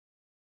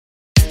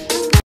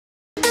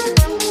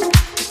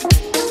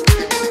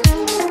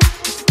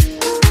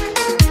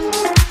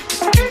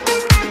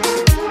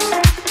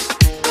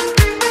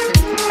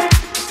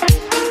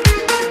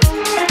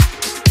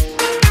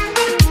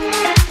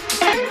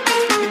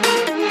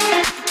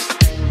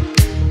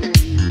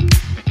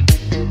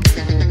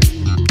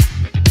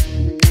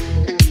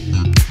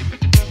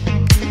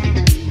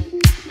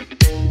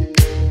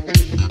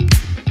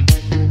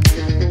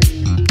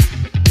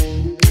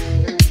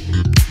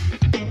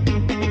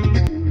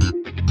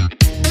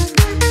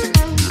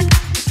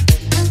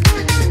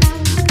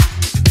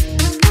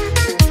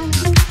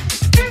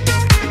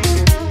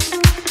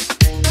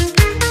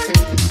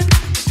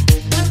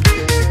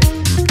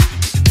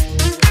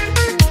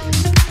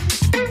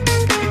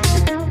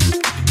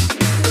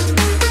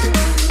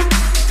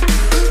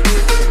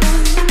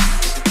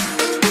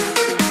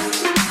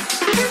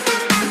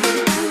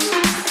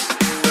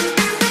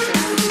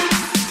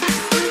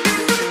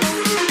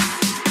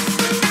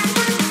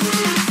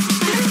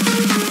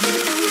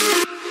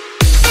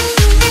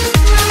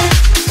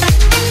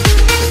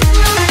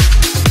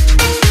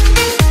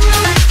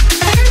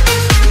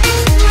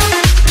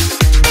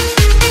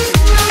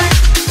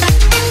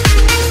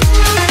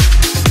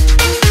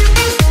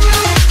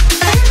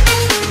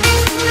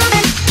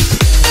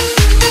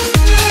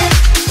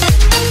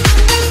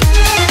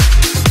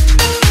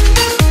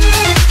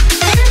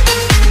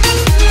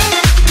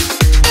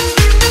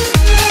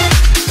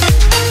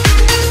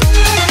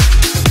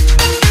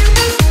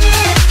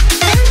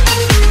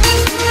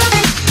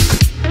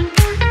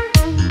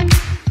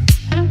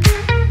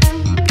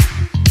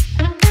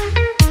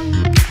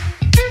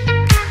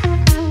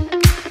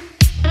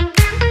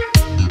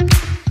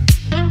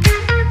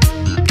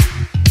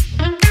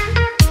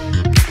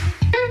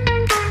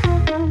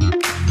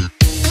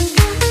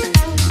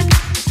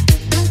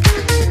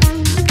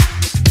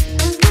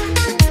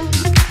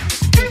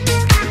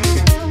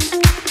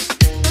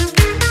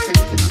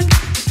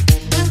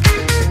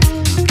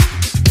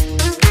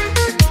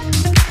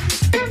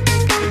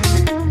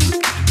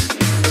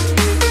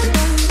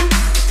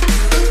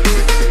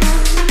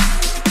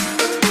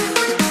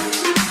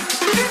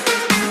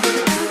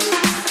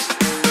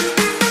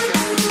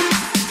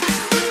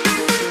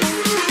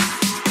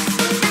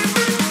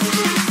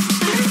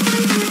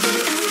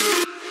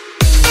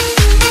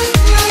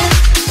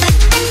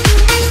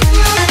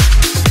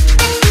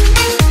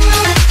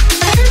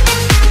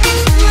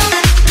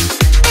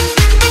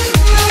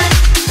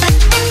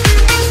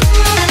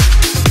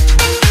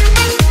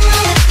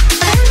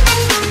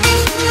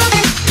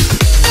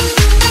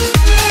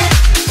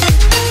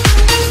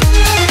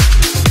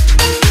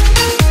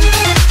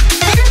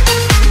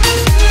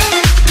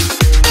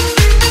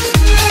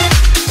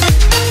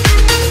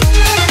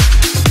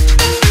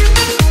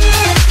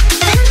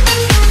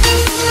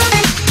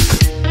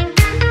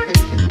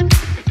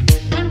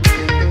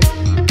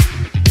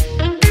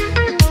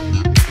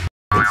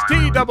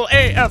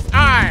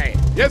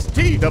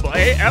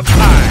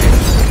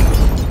TAAFI.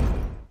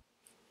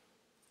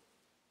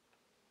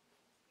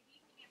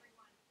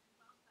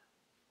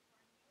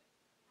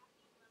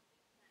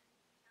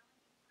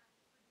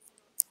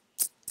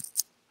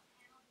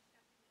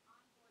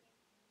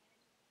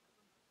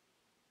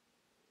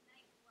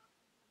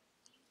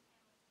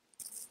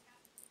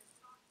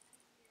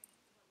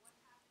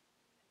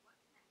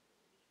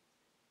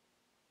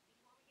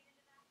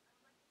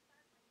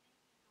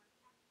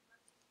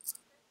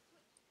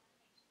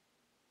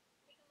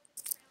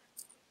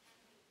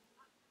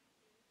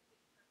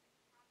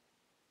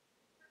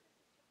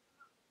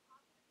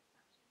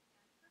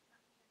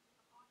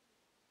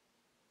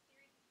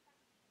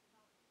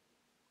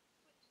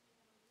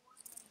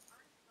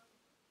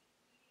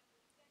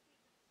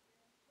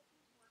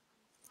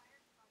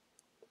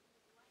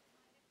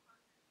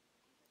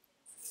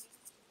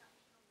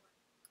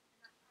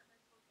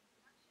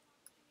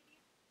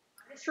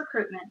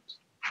 Recruitment.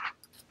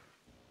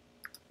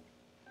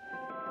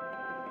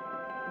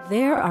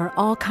 There are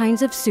all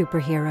kinds of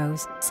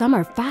superheroes. Some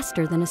are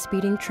faster than a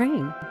speeding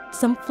train.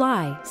 Some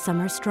fly,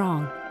 some are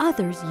strong.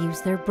 Others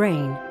use their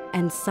brain.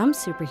 And some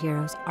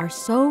superheroes are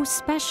so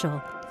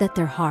special that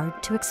they're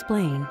hard to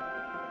explain.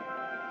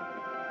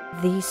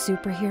 These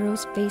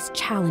superheroes face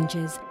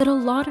challenges that a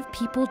lot of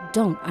people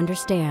don't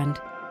understand.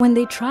 When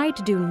they try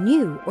to do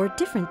new or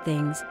different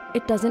things,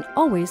 it doesn't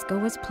always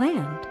go as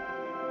planned.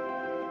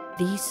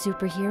 These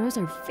superheroes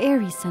are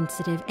very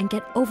sensitive and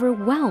get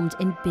overwhelmed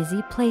in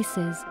busy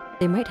places.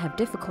 They might have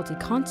difficulty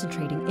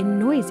concentrating in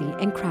noisy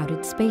and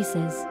crowded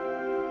spaces.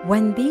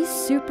 When these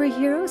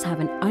superheroes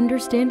have an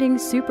understanding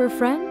super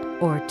friend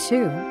or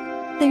two,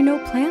 they know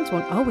plans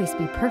won't always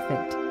be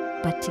perfect,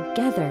 but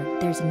together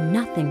there's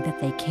nothing that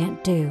they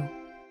can't do.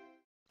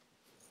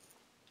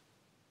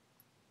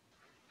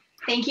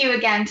 Thank you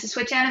again to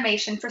Switch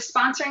Animation for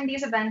sponsoring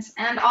these events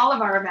and all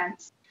of our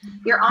events.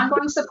 Your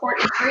ongoing support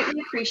is greatly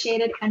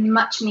appreciated and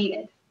much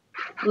needed.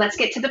 Let's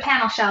get to the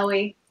panel, shall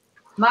we?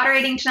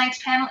 Moderating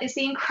tonight's panel is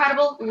the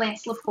incredible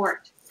Lance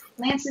Laforte.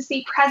 Lance is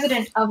the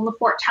president of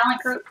Laforte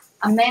Talent Group,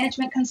 a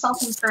management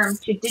consulting firm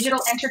to digital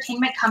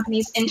entertainment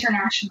companies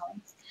internationally.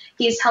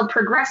 He has held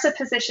progressive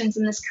positions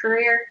in this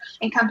career,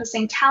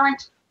 encompassing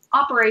talent,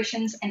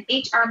 operations, and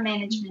HR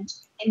management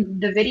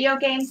in the video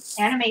game,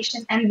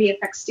 animation, and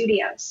VFX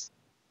studios.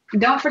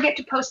 Don't forget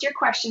to post your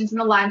questions in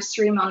the live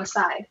stream on the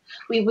side.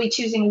 We will be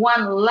choosing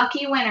one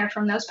lucky winner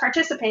from those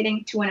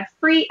participating to win a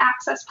free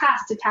access pass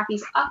to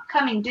TAAFI's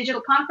upcoming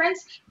digital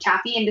conference,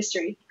 TAAFI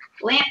Industry.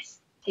 Lance,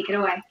 take it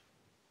away.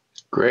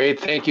 Great.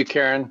 Thank you,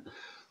 Karen.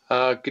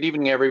 Good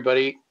evening,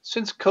 everybody.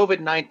 Since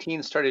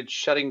COVID-19 started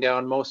shutting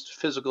down most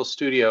physical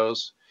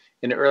studios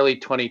in early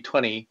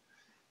 2020,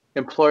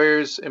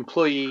 employers,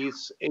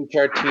 employees,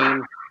 HR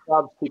teams,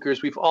 job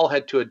seekers, we've all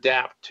had to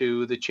adapt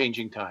to the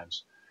changing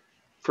times.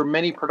 For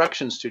many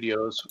production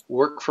studios,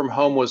 work from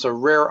home was a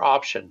rare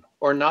option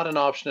or not an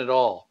option at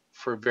all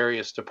for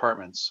various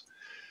departments.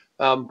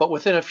 But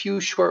within a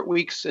few short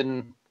weeks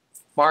in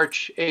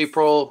March,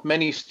 April,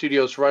 many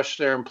studios rushed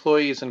their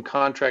employees and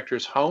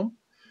contractors home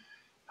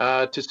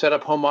to set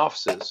up home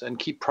offices and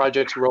keep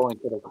projects rolling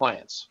for their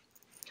clients.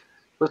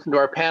 Listen to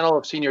our panel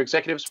of senior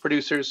executives,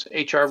 producers,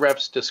 HR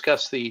reps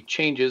discuss the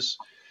changes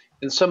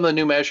and some of the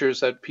new measures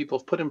that people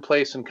have put in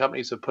place and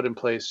companies have put in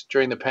place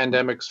during the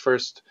pandemic's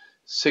first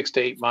 6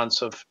 to 8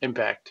 months of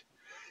impact.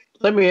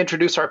 Let me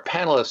introduce our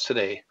panelists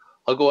today.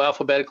 I'll go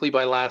alphabetically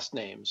by last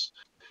names.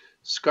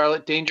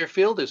 Scarlett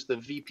Dangerfield is the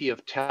VP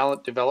of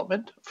Talent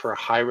Development for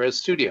Hi-Res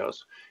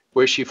Studios,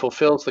 where she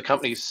fulfills the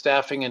company's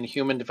staffing and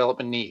human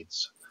development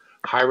needs.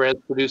 Hi-Res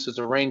produces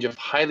a range of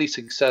highly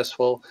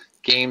successful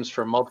games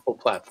for multiple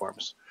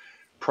platforms.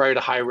 Prior to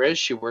Hi-Res,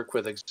 she worked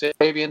with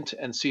Xavient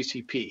and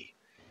CCP.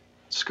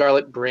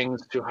 Scarlett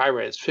brings to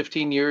Hi-Res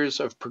 15 years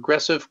of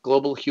progressive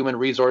global human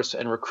resource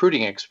and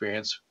recruiting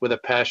experience with a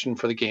passion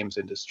for the games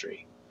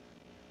industry.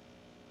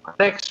 Our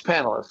next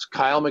panelist,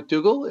 Kyle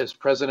McDougall, is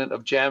president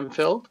of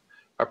Dangerfield,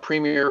 a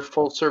premier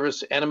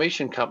full-service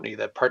animation company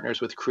that partners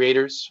with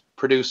creators,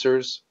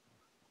 producers,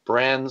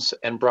 brands,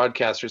 and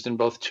broadcasters in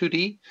both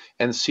 2D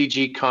and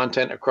CG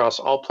content across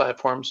all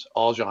platforms,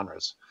 all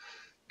genres.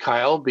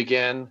 Kyle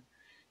began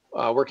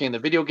working in the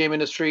video game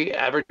industry,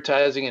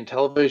 advertising, and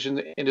television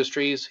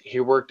industries. He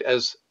worked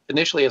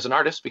initially as an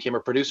artist, became a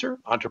producer,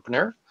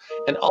 entrepreneur,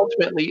 and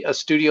ultimately a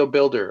studio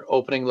builder,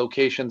 opening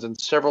locations in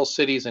several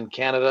cities in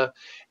Canada,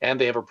 and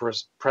they have a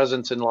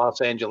presence in Los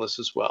Angeles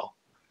as well.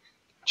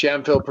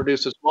 Dangerfield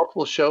produces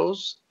multiple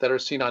shows that are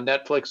seen on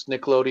Netflix,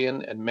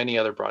 Nickelodeon, and many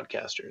other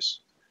broadcasters.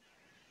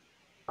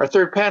 Our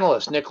third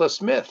panelist, Nicola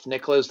Smith.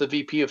 Nicola is the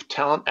VP of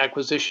Talent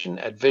Acquisition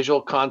at Visual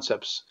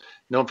Concepts,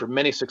 known for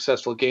many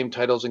successful game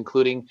titles,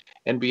 including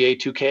NBA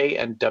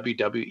 2K and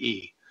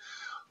WWE.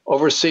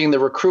 Overseeing the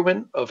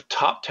recruitment of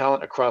top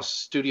talent across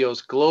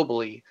studios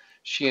globally,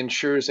 she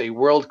ensures a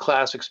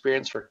world-class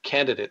experience for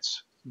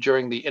candidates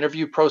during the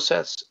interview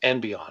process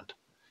and beyond.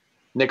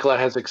 Nicola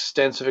has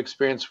extensive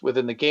experience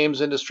within the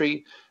games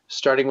industry,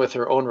 starting with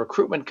her own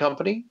recruitment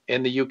company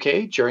in the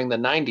UK during the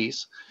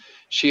 90s.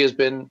 She has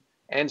been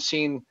and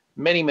seen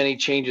many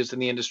changes in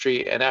the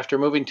industry. And after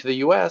moving to the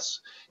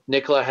US,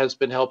 Nicola has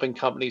been helping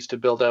companies to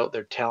build out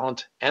their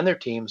talent and their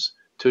teams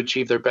to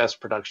achieve their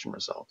best production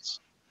results.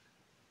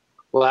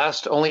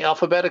 Last, only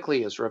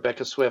alphabetically, is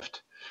Rebecca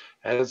Swift.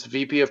 As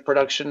VP of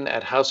Production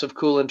at House of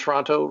Cool in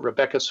Toronto,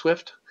 Rebecca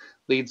Swift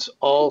leads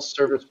all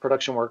service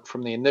production work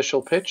from the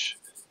initial pitch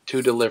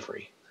to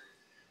delivery.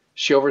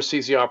 She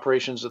oversees the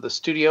operations of the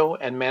studio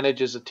and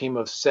manages a team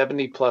of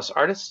 70+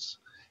 artists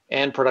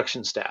and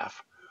production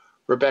staff.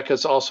 Rebecca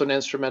is also an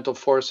instrumental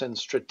force in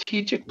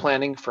strategic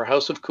planning for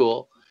House of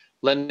Cool,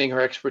 lending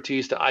her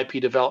expertise to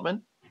IP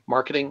development,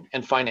 marketing,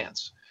 and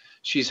finance.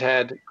 She's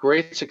had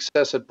great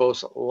success at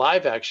both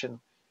live action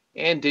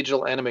and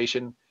digital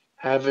animation,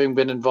 having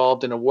been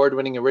involved in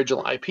award-winning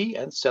original IP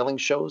and selling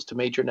shows to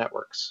major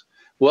networks.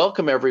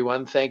 Welcome,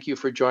 everyone. Thank you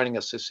for joining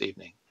us this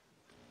evening.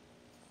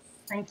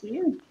 Thank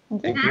you.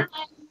 Thank you.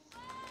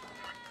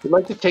 We'd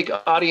like to take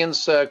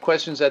audience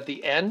questions at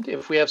the end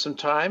if we have some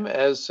time.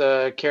 As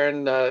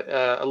Karen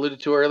alluded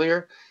to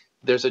earlier,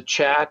 there's a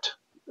chat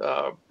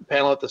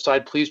panel at the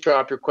side. Please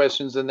drop your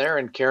questions in there,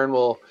 and Karen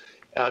will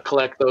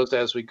collect those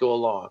as we go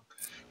along.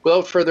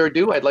 Without further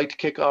ado, I'd like to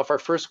kick off our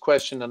first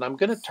question, and I'm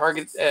going to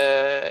target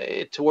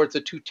it towards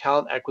the two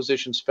talent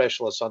acquisition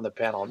specialists on the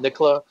panel,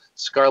 Nicola,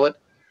 Scarlett.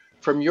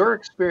 From your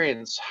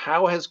experience,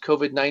 how has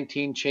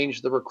COVID-19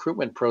 changed the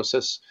recruitment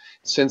process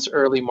since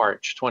early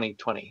March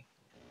 2020?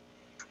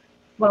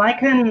 Well, I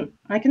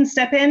can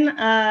step in.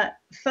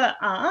 For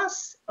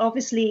us,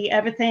 obviously,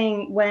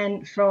 everything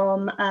went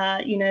from,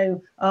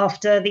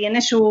 after the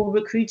initial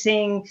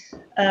recruiting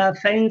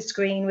phone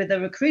screen with a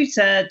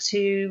recruiter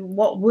to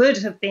what would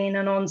have been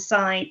an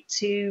on-site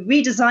to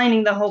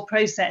redesigning the whole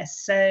process.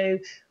 So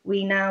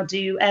we now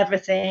do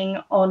everything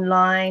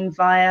online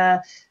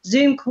via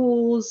Zoom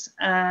calls.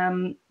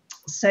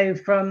 So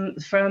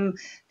from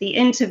the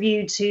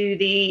interview to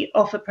the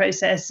offer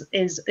process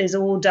is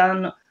all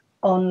done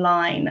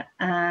online,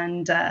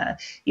 and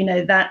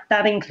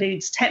that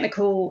includes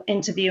technical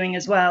interviewing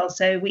as well.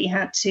 So we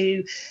had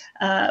to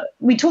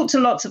we talked to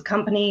lots of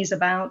companies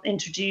about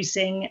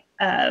introducing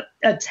a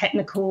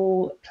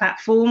technical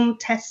platform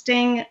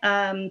testing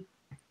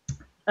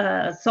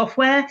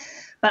software,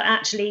 but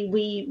actually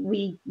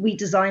we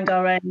designed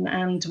our own,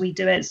 and we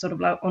do it sort of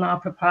like on our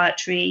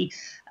proprietary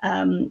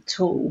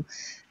tool.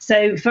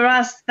 So for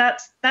us,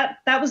 that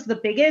was the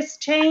biggest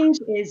change,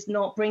 is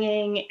not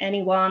bringing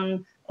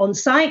anyone on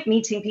site,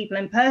 meeting people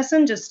in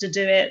person, just to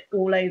do it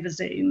all over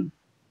Zoom.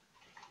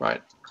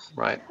 Right.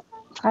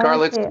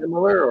 Scarlett,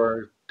 similar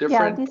or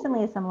different? Yeah,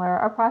 decently similar.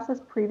 Our process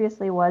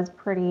previously was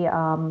pretty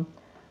able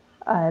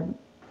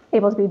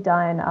to be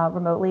done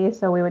remotely.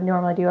 So we would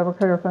normally do a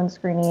recruiter phone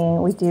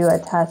screening. We do a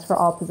test for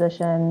all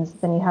positions.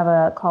 Then you have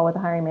a call with the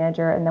hiring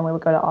manager, and then we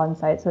would go to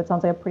on-site. So it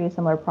sounds like a pretty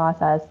similar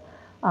process.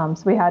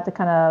 So we had to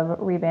kind of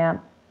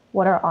revamp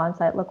what our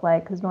on-site looked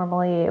like, because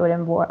normally it would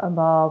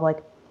involve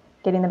like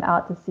getting them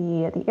out to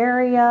see the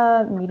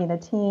area, meeting the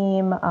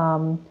team.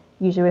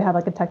 Usually we have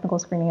like a technical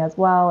screening as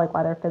well, like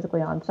while they're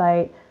physically on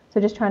site.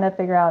 So just trying to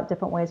figure out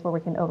different ways where we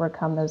can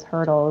overcome those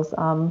hurdles.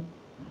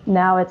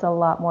 Now it's a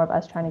lot more of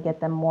us trying to get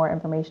them more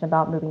information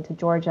about moving to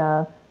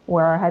Georgia,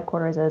 where our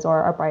headquarters is,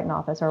 or our Brighton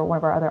office, or one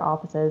of our other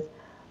offices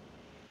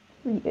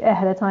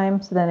ahead of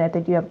time. So then if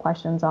they do have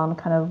questions on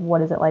kind of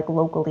what is it like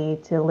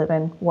locally to live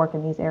and work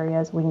in these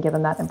areas, we can give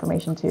them that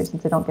information too,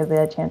 since they don't get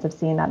the chance of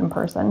seeing that in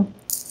person.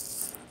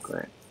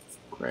 Great.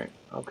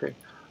 Okay.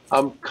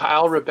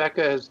 Kyle,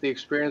 Rebecca, has the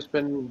experience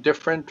been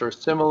different or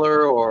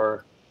similar,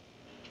 or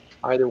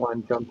either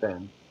one jump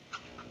in?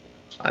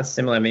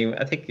 Similar. I mean,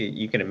 I think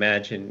you can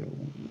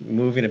imagine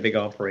moving a big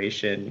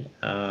operation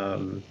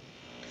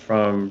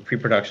from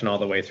pre-production all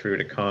the way through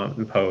to comp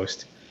and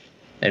post,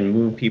 and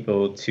move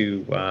people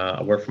to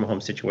a work from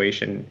home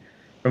situation.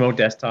 Remote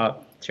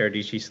desktop,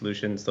 Teradici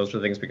solutions, those were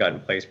the things we got in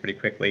place pretty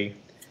quickly.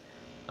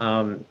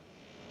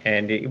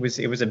 And it was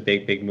a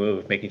big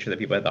move, making sure that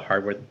people had the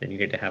hardware that they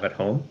needed to have at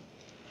home.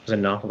 There was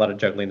an awful lot of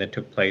juggling that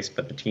took place,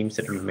 but the teams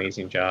did an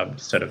amazing job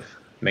to sort of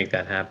make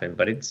that happen.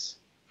 But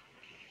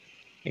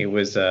it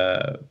was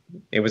a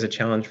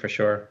challenge for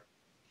sure.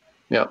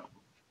 Yep.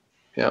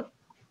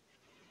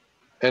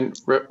 And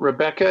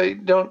Rebecca,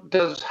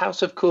 does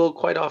House of Cool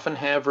quite often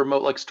have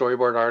remote like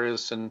storyboard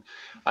artists? And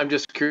I'm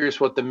just curious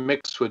what the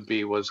mix would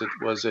be. Was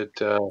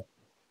it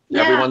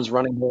everyone's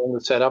running home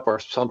the setup, or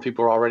some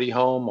people are already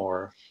home,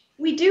 or?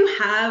 We do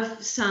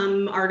have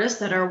some artists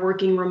that are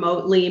working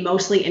remotely,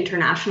 mostly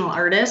international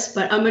artists,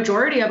 but a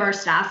majority of our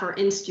staff are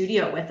in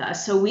studio with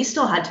us. So we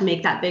still had to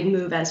make that big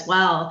move as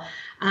well.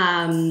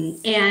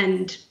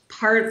 And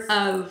part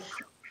of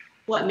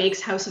what makes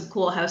House of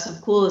Cool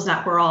is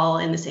that we're all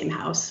in the same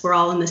house. We're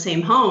all in the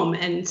same home.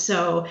 And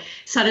so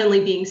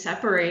suddenly being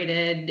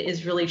separated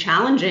is really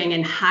challenging,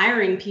 and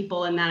hiring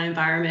people in that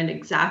environment,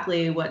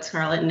 exactly what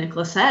Scarlett and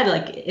Nicola said,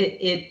 like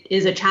it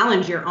is a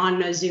challenge. You're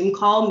on a Zoom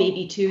call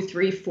maybe 2,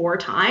 3, 4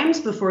 times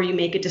before you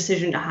make a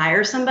decision to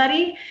hire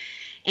somebody.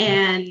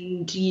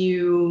 and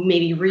you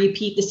maybe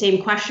repeat the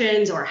same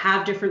questions or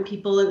have different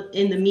people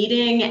in the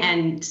meeting,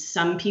 and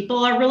some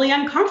people are really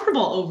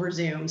uncomfortable over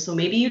Zoom. So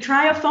maybe you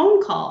try a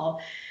phone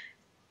call.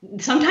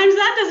 Sometimes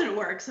that doesn't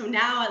work. So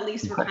now at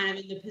least we're kind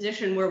of in the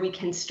position where we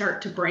can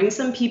start to bring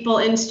some people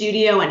in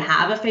studio and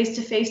have a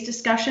face-to-face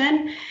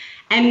discussion,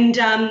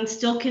 and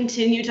still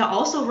continue to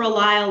also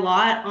rely a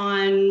lot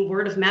on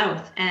word of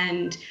mouth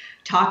and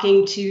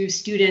talking to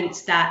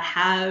students that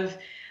have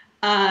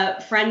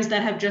friends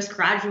that have just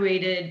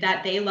graduated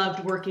that they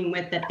loved working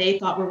with, that they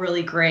thought were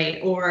really great,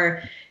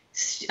 or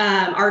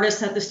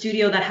artists at the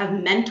studio that have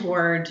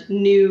mentored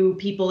new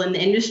people in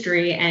the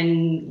industry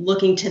and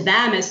looking to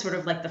them as sort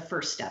of like the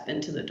first step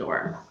into the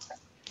door.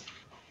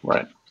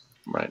 Right.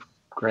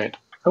 Great.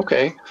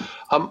 Okay.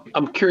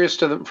 I'm curious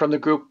from the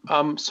group,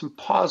 some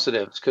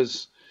positives,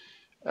 because,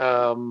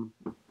 I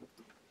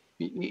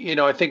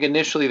think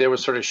initially there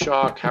was sort of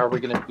shock. How are we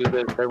going to do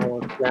this?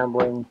 Everyone was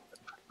scrambling.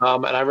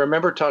 And I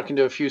remember talking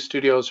to a few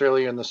studios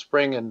earlier in the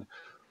spring, and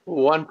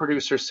one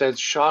producer said,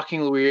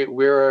 shockingly,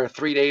 we're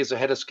 3 days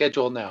ahead of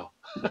schedule now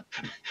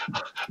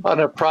on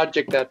a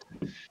project that,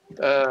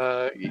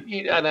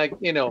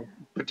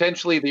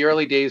 potentially the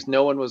early days,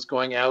 no one was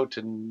going out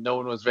and no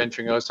one was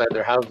venturing outside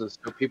their houses.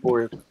 So people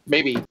were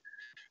maybe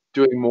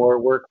doing more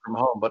work from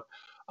home. But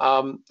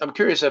I'm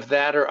curious if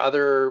that or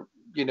other,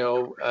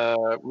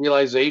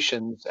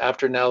 realizations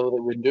after now that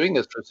we've been doing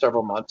this for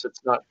several months, it's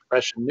not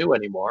fresh and new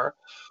anymore.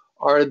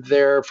 Are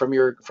there, from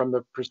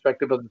the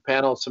perspective of the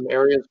panel, some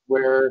areas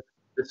where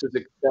this has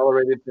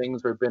accelerated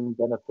things or been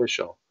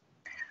beneficial?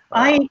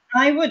 I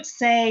would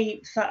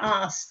say for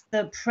us,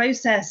 the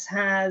process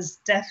has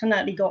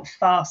definitely got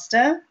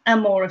faster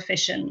and more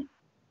efficient.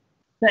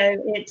 So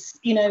it's,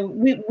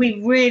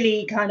 we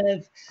really kind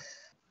of,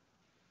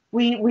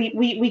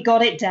 we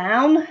got it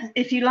down,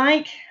 if you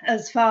like,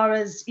 as far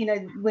as,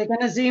 we're going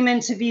to Zoom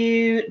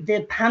interview,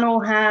 the panel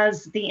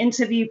has the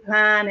interview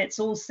plan, it's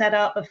all set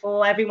up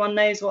before everyone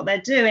knows what they're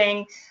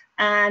doing.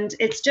 And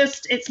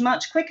it's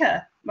much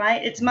quicker,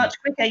 right? It's much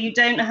quicker. You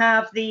don't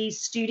have the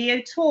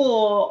studio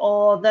tour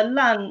or the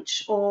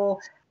lunch or,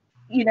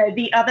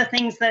 the other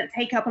things that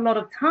take up a lot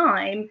of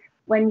time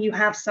when you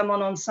have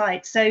someone on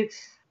site. So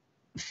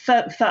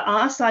for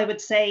us, I would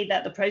say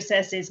that the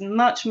process is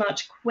much,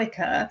 much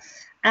quicker.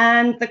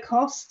 And the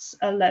costs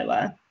are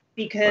lower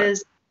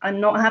because I'm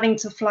not having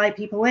to fly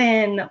people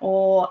in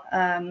or,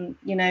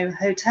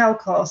 hotel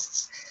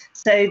costs.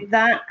 So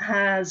that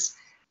has,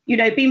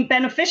 been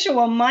beneficial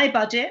on my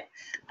budget.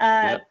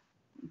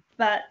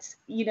 But,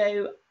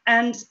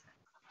 and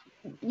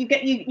you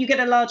get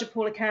a larger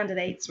pool of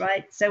candidates,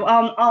 right? So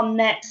our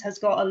net has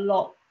got a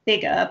lot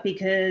bigger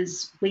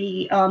because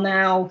we are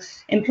now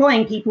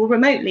employing people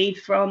remotely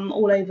from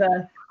all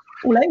over.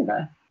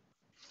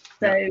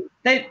 So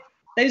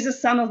those are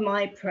some of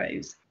my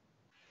pros.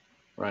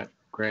 Right,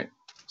 great.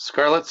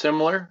 Scarlett,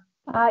 similar?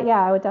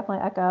 Yeah, I would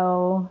definitely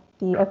echo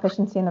the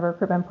efficiency in the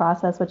recruitment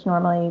process, which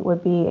normally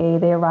would be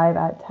they arrive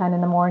at 10 in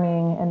the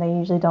morning and they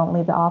usually don't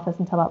leave the office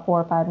until about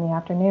 4 or 5 in the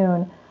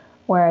afternoon,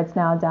 where it's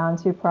now down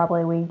to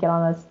probably we get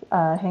on this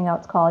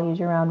Hangouts call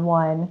usually around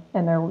 1,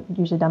 and they're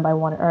usually done by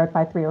 1 or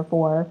by 3 or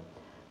 4.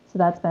 So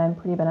that's been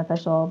pretty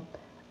beneficial.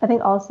 I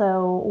think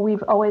also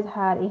we've always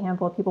had a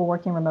handful of people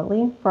working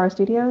remotely for our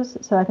studios.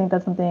 So I think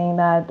that's something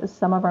that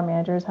some of our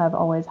managers have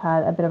always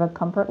had a bit of a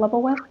comfort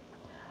level with.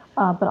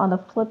 But on the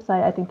flip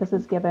side, I think this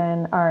has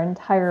given our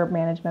entire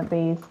management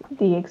base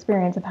the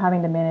experience of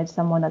having to manage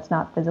someone that's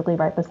not physically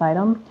right beside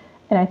them.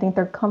 And I think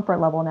their comfort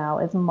level now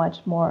is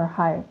much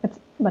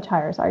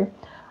higher, sorry.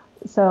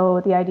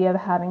 So the idea of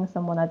having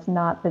someone that's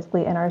not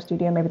physically in our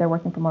studio, maybe they're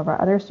working from one of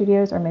our other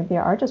studios, or maybe they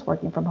are just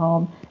working from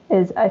home,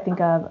 is, I think,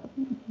 an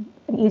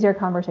easier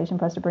conversation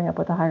for us to bring up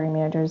with the hiring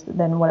managers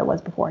than what it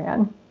was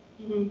beforehand.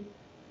 Mm-hmm.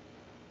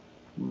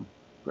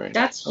 Great.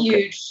 That's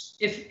huge.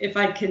 If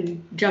I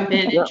can jump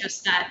in, and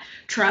just that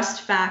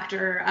trust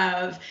factor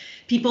of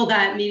people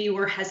that maybe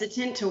were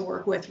hesitant to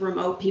work with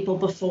remote people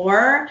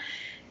before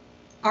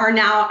are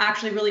now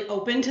actually really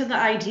open to the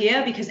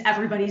idea because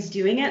everybody's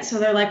doing it. So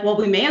they're like, well,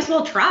 we may as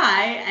well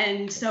try.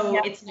 And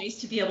so it's nice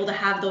to be able to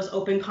have those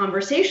open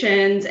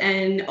conversations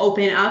and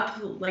open up,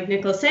 like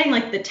Nicola's saying,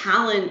 like the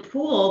talent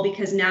pool,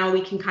 because now we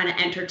can kind of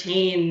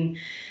entertain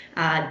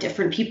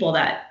different people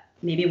that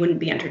maybe wouldn't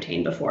be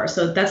entertained before.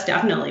 So that's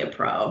definitely a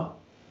pro.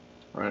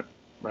 Right.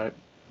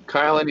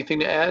 Kyle,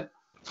 anything to add?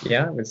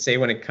 Yeah, I would say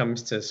when it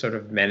comes to sort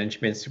of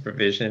management,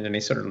 supervision,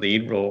 any sort of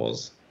lead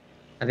roles,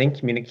 I think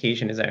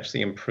communication has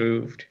actually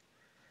improved.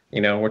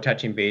 We're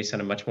touching base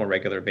on a much more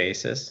regular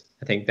basis.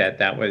 I think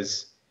that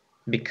was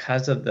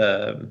because of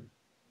the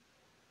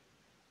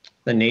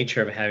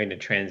nature of having to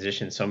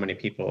transition so many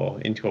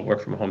people into a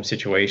work from home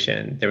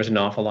situation. There was an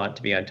awful lot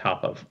to be on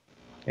top of.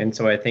 And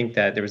so I think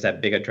that there was that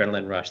big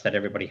adrenaline rush that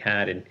everybody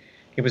had, and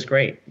it was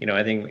great.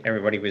 I think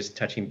everybody was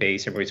touching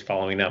base, everybody's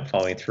following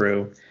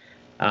through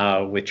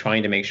with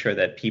trying to make sure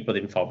that people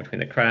didn't fall between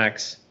the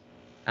cracks.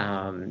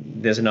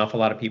 There's an awful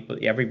lot of people,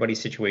 everybody's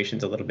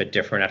situation's a little bit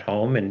different at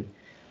home, and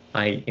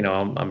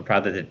I'm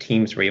proud that the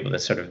teams were able to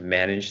sort of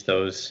manage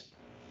those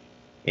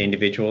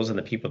individuals and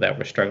the people that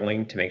were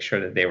struggling to make sure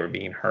that they were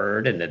being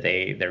heard and that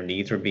their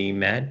needs were being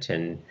met.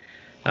 And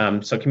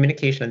so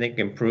communication, I think,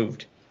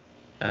 improved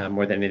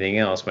more than anything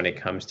else when it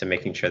comes to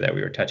making sure that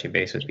we were touching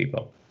base with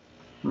people.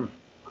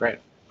 Great.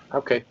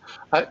 Okay.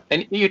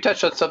 And you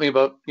touched on something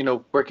about,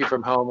 working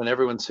from home, and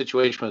everyone's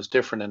situation was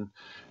different. And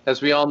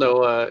as we all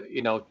know,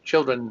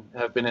 children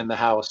have been in the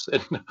house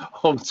and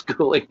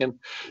homeschooling. And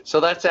so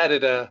that's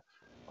added a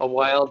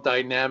wild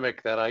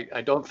dynamic that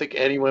I don't think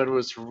anyone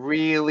was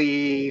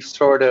really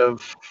sort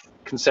of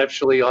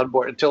conceptually on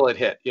board until it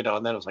hit,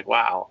 and then it was like,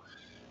 wow.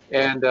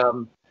 And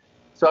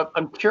so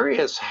I'm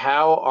curious,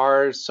 how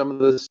are some of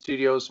the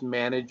studios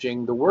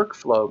managing the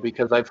workflow?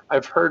 Because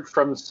I've heard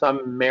from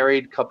some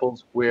married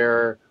couples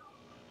where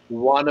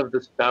one of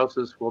the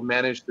spouses will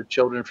manage the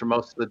children for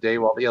most of the day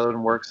while the other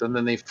one works, and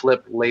then they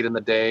flip late in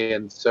the day.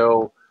 And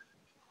so,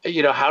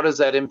 how does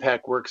that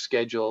impact work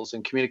schedules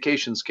and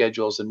communication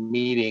schedules and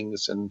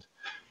meetings? And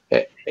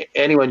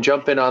anyone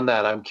jump in on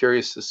that? I'm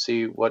curious to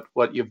see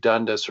what you've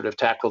done to sort of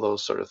tackle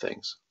those sort of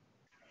things.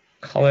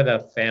 Call it a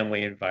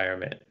family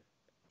environment.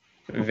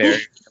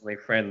 Very family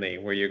friendly,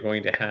 where you're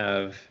going to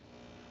have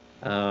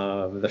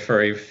the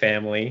furry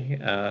family,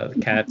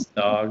 cats,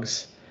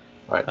 dogs.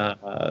 Right.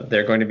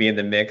 They're going to be in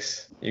the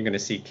mix. You're going to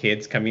see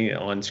kids coming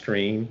on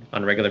screen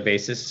on a regular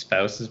basis,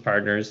 spouses,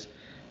 partners.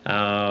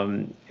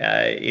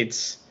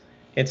 It's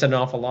an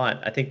awful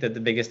lot. I think that the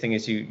biggest thing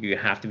is you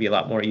have to be a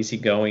lot more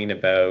easygoing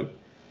about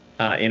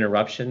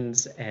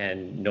interruptions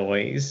and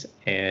noise,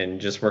 and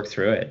just work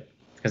through it,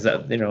 because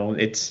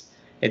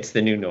it's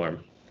the new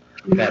norm.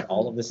 That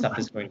all of this stuff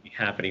is going to be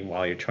happening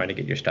while you're trying to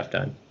get your stuff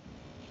done.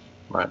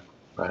 Right.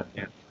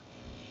 Yeah.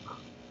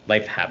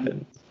 Life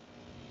happens.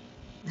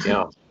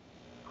 Yeah.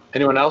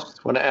 Anyone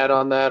else want to add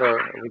on that,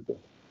 or?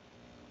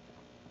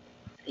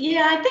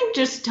 Yeah, I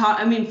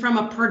think from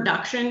a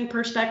production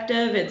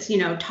perspective, it's,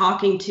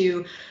 talking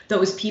to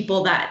those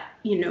people that,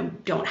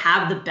 don't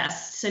have the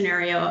best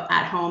scenario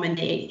at home, and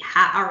they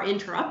are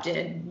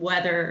interrupted,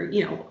 whether,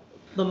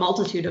 the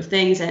multitude of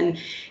things. And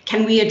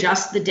can we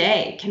adjust the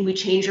day? Can we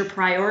change your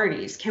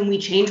priorities? Can we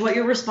change what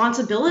your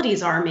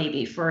responsibilities are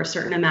maybe for a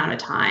certain amount of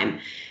time?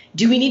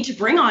 Do we need to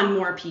bring on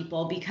more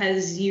people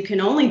because you can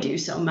only do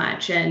so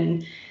much?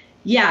 And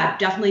yeah,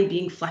 definitely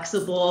being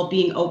flexible,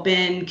 being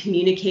open,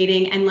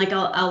 communicating, and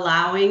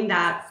allowing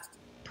that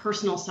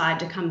personal side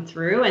to come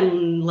through.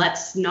 And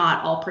let's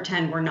not all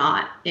pretend we're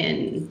not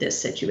in this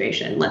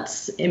situation.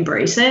 Let's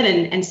embrace it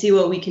and see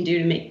what we can do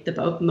to make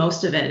the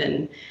most of it.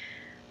 And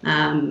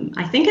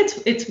I think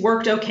it's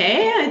worked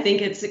okay. I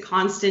think it's a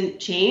constant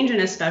change,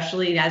 and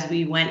especially as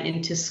we went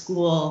into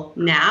school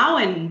now,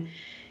 and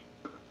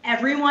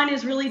everyone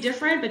is really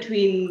different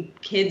between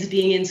kids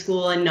being in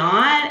school and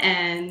not.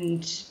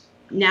 And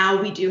now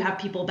we do have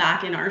people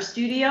back in our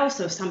studio,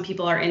 so some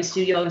people are in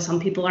studio and some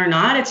people are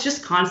not. It's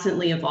just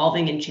constantly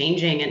evolving and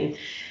changing,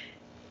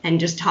 and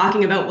just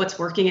talking about what's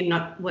working and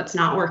what's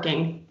not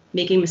working,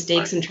 making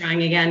mistakes and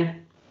trying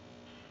again.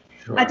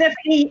 Sure. I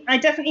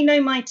definitely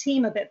know my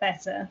team a bit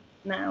better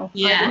now.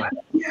 Yeah.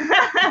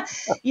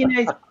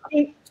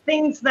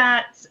 Things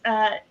that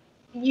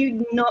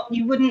you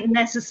wouldn't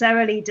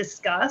necessarily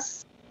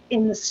discuss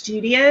in the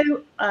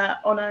studio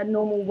on a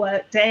normal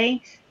work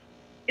day.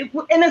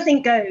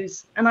 Anything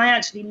goes, and I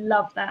actually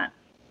love that.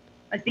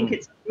 I think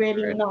it's a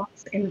really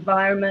nice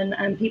environment,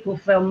 and people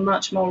feel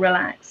much more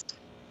relaxed.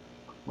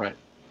 Right.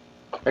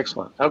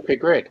 Excellent. Okay,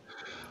 great.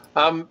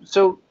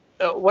 So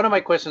one of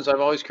my questions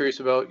I'm always curious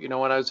about,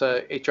 when I was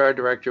a HR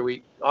director,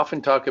 we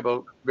often talk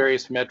about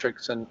various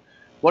metrics, and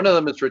one of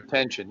them is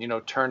retention,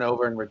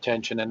 turnover and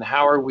retention, and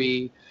how are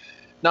we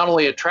not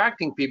only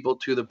attracting people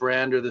to the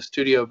brand or the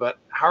studio, but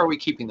how are we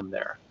keeping them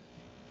there?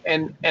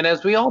 And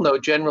as we all know,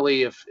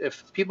 generally,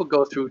 if people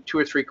go through 2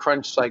 or 3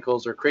 crunch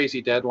cycles or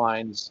crazy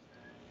deadlines,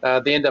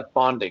 they end up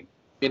bonding.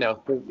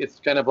 It's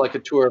kind of like a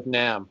tour of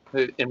Nam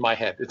in my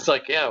head. It's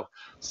like,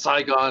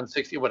 Saigon,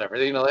 60, whatever,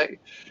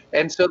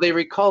 and so they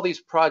recall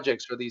these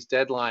projects or these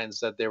deadlines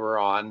that they were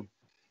on,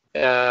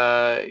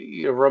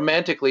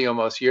 romantically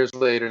almost years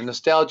later.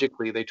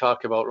 Nostalgically, they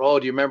talk about, oh,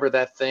 do you remember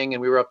that thing?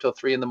 And we were up till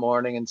 3 a.m.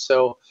 And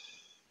so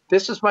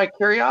this is my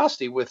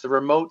curiosity with the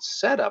remote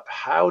setup.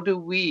 How do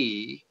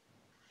we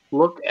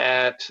look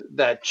at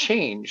that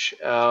change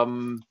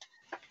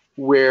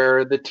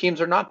where the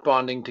teams are not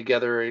bonding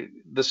together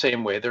the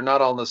same way? They're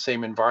not all in the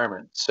same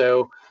environment.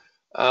 So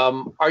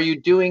are you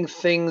doing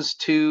things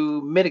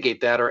to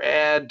mitigate that or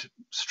add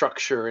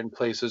structure in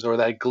places, or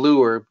that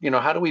glue, or,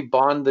 how do we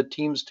bond the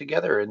teams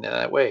together in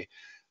that way?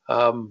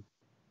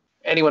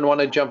 Anyone want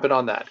to jump in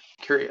on that?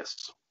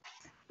 Curious.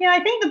 Yeah,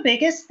 I think the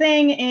biggest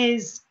thing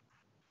is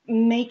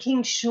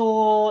making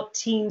sure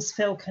teams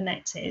feel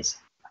connected.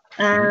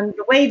 And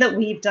the way that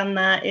we've done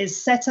that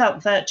is set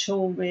up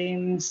virtual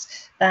rooms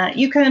that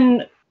you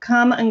can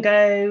come and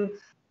go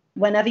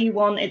whenever you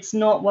want. It's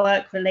not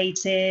work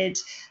related,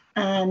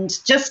 and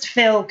just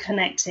feel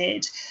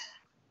connected.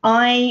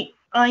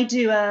 I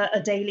do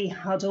a daily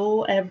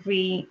huddle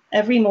every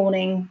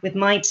morning with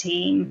my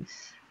team,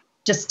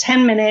 just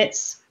 10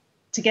 minutes,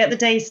 to get the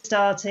day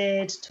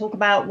started, talk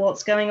about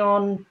what's going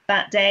on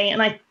that day.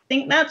 And I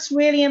think that's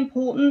really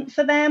important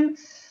for them.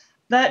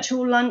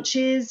 Virtual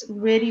lunches,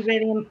 really,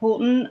 really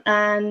important.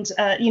 And,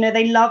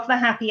 they love the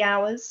happy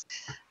hours.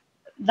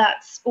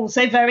 That's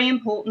also very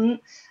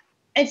important.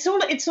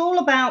 It's all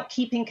about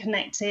keeping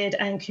connected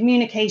and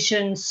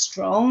communication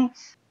strong.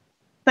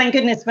 Thank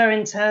goodness for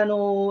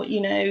internal,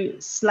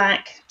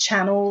 Slack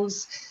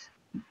channels.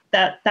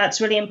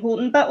 That's really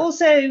important. But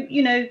also,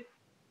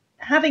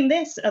 having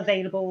this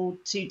available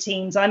to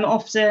teams. I'm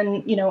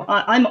often,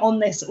 I'm on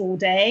this all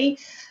day,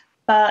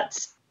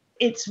 but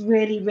it's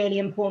really, really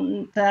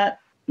important that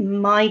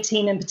my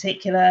team in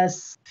particular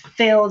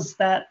feels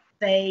that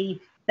they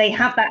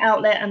have that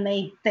outlet and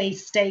they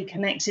stay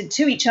connected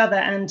to each other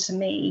and to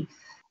me,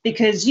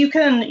 because you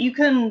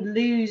can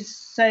lose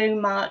so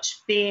much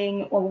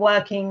being or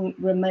working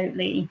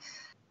remotely.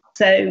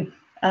 So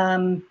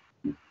I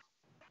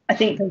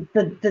think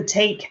the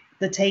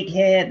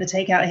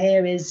takeout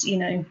here is,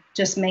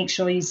 just make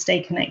sure you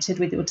stay connected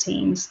with your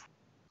teams.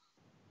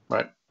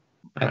 Right.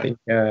 I think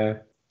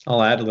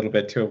I'll add a little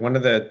bit to it. One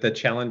of the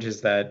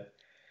challenges that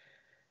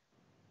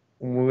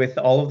with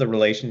all of the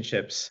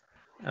relationships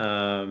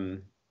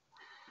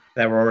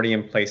that were already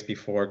in place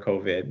before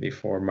COVID,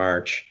 before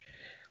March,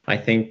 I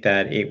think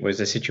that it was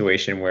a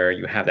situation where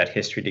you have that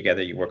history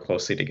together, you work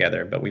closely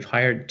together, but we've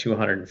hired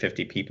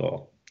 250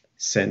 people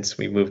since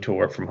we moved to a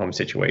work from home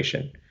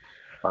situation.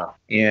 Wow.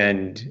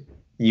 And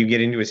you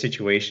get into a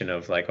situation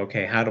of like,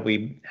 okay, how do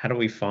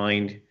we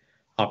find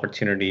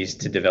opportunities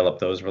to develop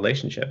those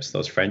relationships,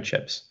 those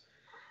friendships?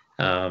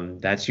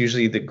 That's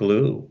usually the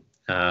glue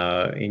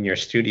in your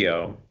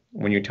studio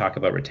when you talk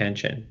about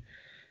retention.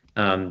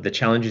 The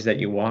challenges that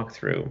you walk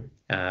through,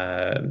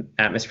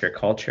 atmosphere,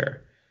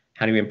 culture,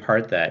 how do you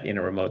impart that in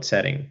a remote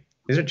setting?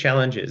 These are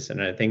challenges,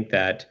 and I think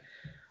that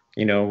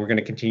we're going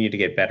to continue to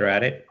get better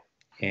at it,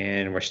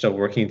 and we're still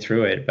working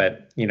through it.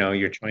 But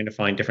you're trying to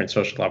find different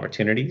social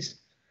opportunities.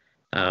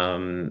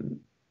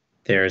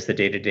 There's the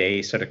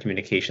day-to-day sort of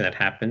communication that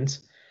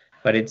happens,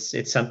 but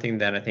it's something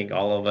that I think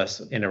all of us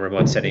in a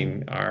remote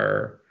setting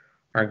are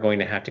going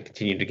to have to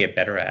continue to get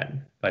better at.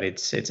 But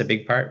it's a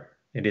big part.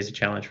 It is a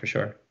challenge for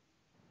sure.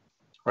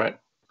 Right.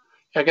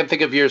 I can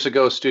think of years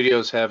ago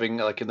studios having,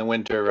 like in the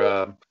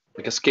winter,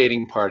 like a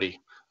skating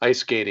party, ice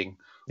skating,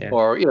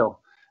 or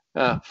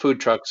food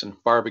trucks and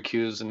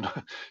barbecues, and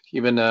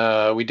even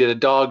we did a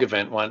dog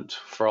event once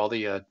for all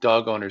the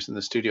dog owners in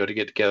the studio to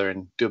get together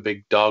and do a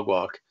big dog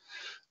walk.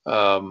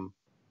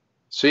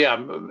 So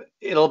yeah,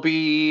 it'll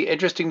be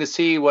interesting to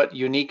see what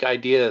unique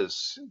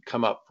ideas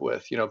come up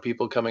with.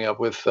 People coming up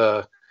with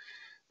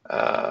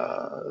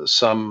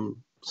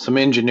some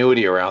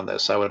ingenuity around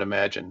this, I would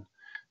imagine.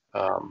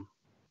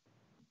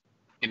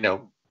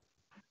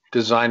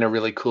 Design a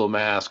really cool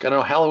mask. I don't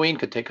know, Halloween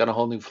could take on a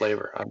whole new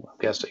flavor, I'm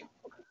guessing.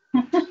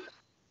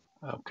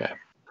 Okay.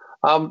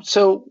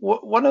 So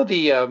one of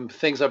the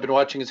things I've been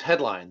watching is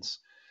headlines.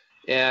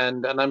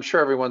 And I'm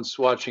sure everyone's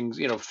watching,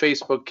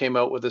 Facebook came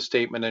out with a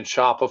statement, and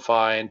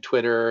Shopify and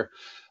Twitter.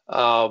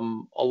 A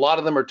lot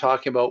of them are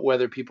talking about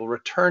whether people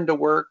return to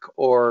work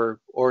or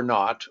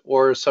not,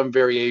 or some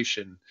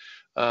variation.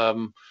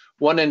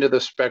 One end of the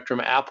spectrum,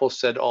 Apple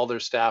said all their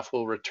staff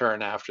will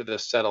return after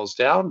this settles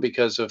down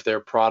because of their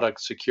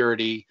product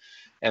security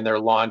and their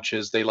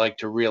launches. They like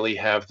to really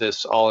have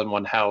this all in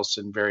one house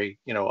and very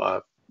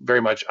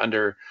much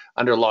under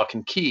lock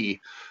and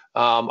key.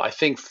 I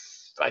think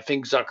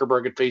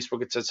Zuckerberg at Facebook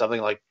had said something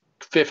like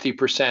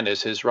 50%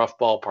 is his rough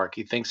ballpark.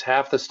 He thinks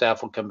half the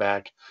staff will come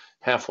back,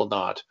 half will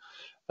not.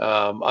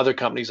 Other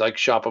companies like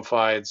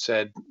Shopify had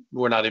said,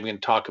 we're not even going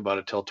to talk about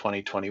it till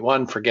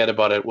 2021. Forget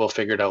about it. We'll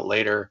figure it out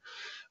later.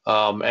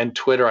 And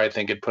Twitter, I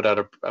think, had put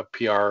out a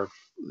PR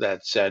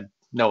that said,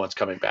 no one's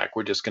coming back.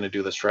 We're just going to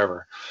do this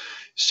forever.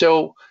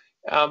 So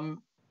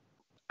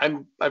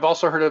I've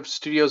also heard of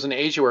studios in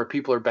Asia where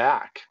people are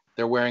back.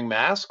 They're wearing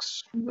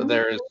masks. Mm-hmm.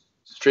 There's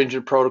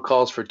stringent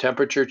protocols for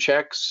temperature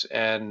checks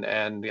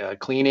and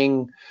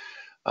cleaning,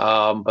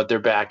 but they're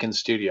back in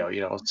studio.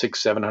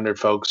 600-700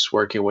 folks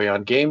working away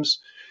on games.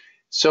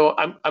 So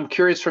I'm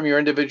curious, from your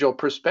individual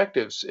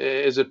perspectives,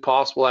 is it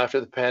possible after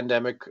the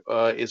pandemic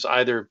is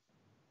either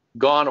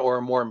gone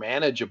or more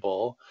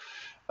manageable?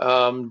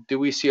 Do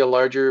we see a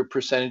larger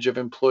percentage of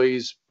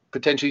employees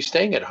potentially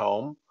staying at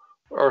home,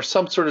 or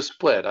some sort of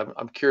split?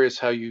 I'm curious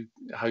how you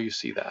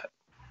see that.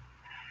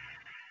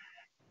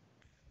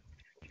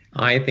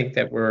 I think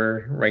that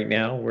we're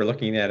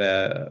looking at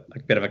a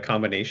bit of a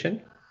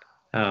combination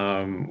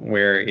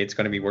where it's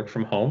going to be work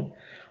from home.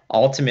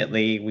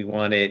 Ultimately, we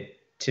want it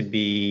to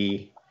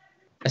be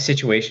a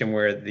situation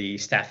where the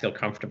staff feel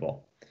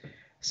comfortable.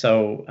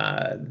 So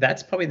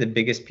that's probably the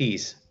biggest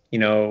piece.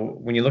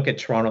 When you look at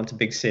Toronto, it's a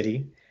big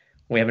city.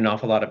 We have an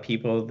awful lot of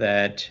people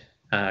that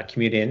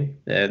commute in.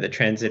 The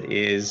transit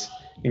is,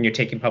 when you're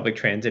taking public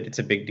transit, it's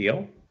a big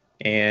deal.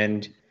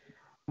 And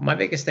my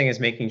biggest thing is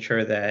making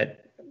sure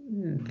that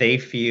they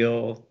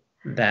feel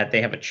that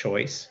they have a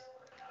choice,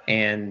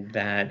 and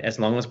that as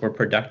long as we're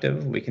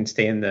productive, we can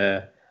stay in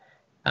the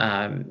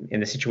in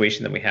the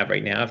situation that we have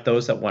right now. If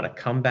those that want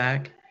to come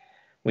back,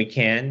 we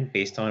can,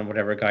 based on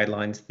whatever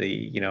guidelines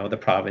the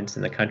province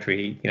and the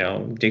country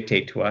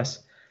dictate to us.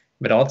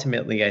 But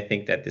ultimately, I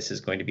think that this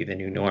is going to be the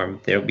new norm.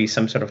 There will be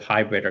some sort of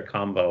hybrid or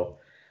combo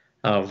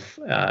of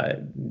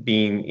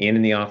being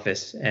in the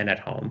office and at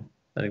home.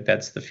 I think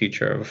that's the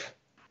future of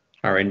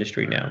our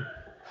industry now.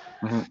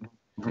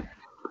 Mm-hmm.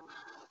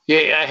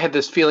 Yeah, I had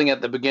this feeling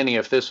at the beginning,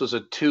 if this was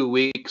a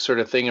 2-week sort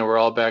of thing and we're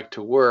all back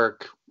to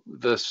work,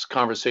 this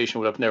conversation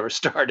would have never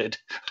started.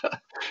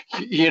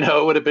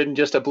 It would have been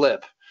just a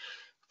blip.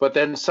 But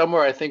then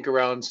somewhere, I think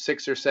around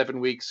 6 or 7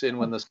 weeks in,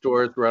 when the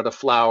stores were out of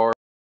flour,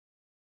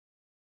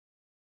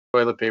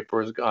 toilet paper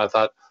was gone, I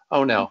thought,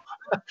 oh no,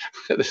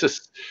 this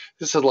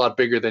is a lot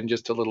bigger than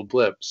just a little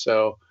blip.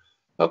 So,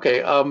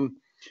 okay.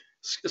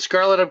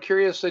 Scarlett, I'm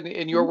curious,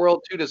 in your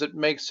world too, does it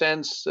make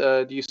sense?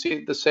 Do you see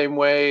it the same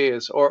way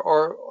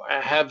or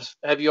have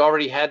you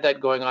already had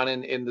that going on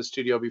in the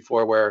studio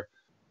before, where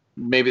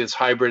maybe this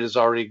hybrid has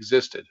already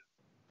existed?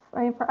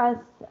 I mean, for us,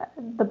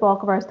 the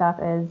bulk of our staff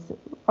was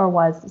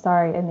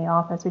in the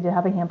office. We did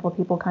have a handful of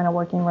people kind of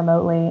working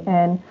remotely.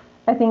 And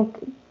I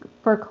think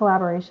for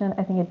collaboration,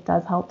 I think it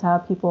does help to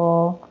have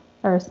people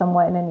that are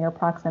somewhat in a near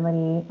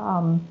proximity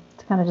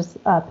to kind of just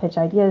pitch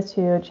ideas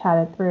to,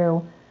 chat it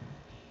through.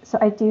 So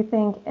I do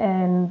think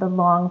in the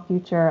long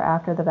future,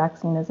 after the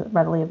vaccine is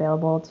readily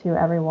available to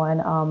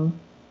everyone,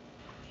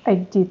 I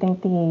do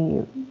think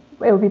it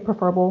would be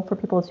preferable for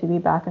people to be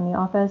back in the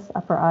office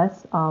for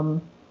us.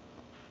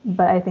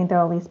 But I think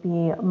there'll at least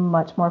be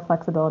much more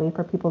flexibility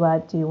for people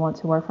that do want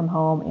to work from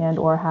home and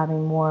or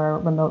having more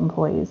remote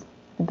employees.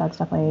 I think that's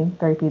definitely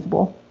very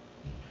feasible.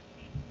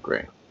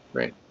 Great.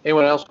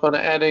 Anyone else want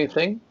to add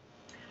anything?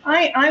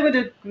 I would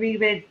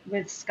agree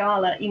with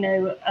Scarlett.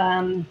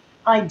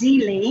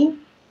 Ideally,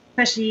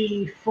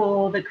 especially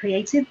for the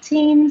creative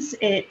teams,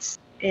 it's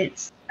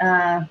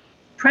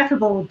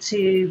preferable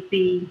to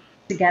be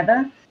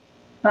together.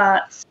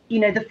 But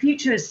the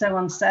future is so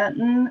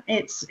uncertain.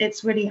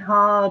 It's really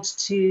hard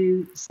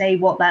to say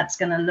what that's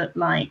going to look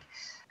like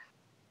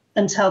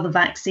until the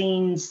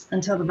vaccines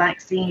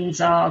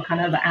are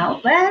kind of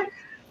out there.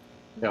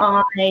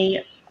 Yeah.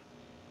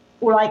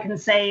 All I can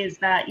say is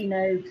that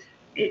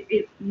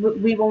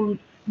we will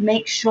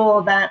make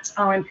sure that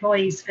our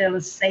employees feel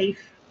as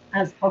safe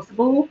as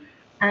possible,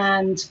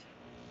 and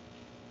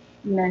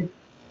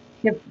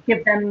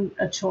give them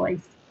a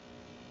choice.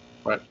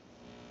 Right.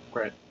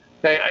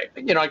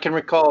 I can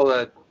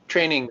recall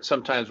training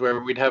sometimes where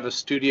we'd have a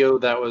studio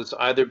that was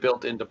either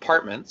built in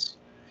departments,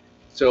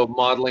 so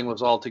modeling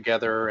was all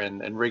together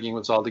and rigging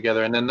was all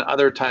together, and then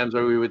other times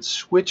where we would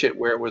switch it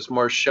where it was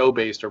more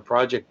show-based or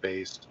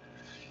project-based.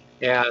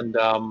 And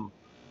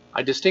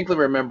I distinctly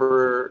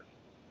remember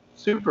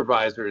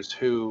supervisors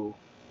who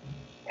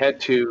had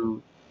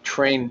to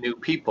train new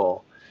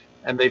people,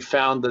 and they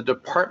found the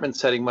department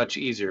setting much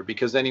easier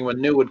because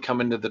anyone new would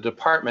come into the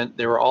department.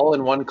 They were all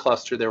in one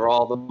cluster. They were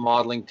all the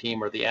modeling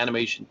team or the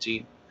animation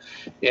team.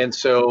 And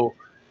so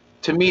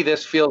to me,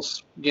 this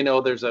feels,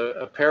 there's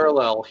a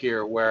parallel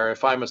here where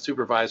if I'm a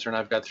supervisor and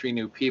I've got 3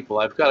 new people,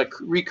 I've got to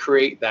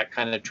recreate that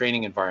kind of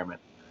training environment.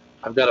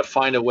 I've got to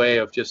find a way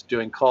of just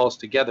doing calls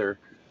together.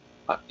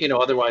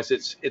 Otherwise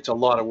it's a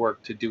lot of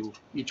work to do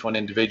each one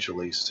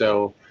individually.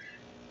 So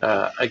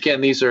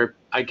again, these are,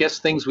 I guess,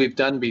 things we've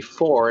done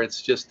before.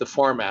 It's just the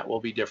format will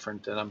be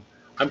different. And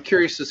I'm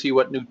curious to see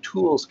what new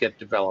tools get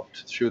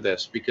developed through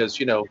this, because,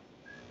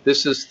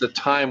 this is the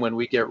time when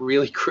we get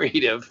really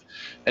creative,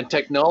 and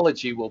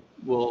technology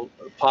will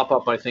pop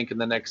up, I think, in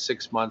the next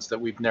 6 months that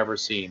we've never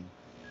seen,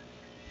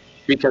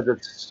 because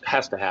it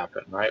has to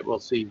happen, right? We'll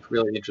see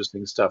really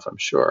interesting stuff, I'm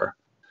sure.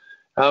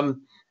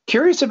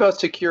 Curious about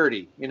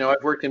security.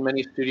 I've worked in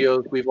many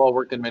studios. We've all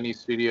worked in many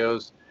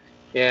studios.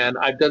 And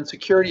I've done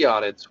security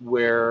audits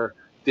where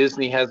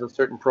Disney has a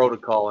certain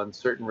protocol and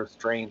certain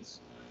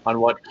restraints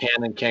on what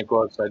can and can't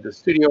go outside the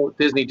studio.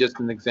 Disney, just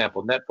an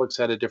example. Netflix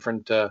had a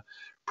different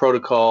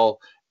protocol.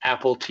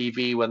 Apple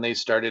TV, when they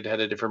started, had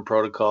a different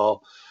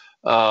protocol.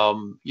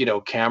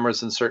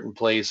 Cameras in certain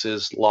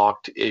places,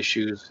 locked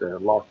issues,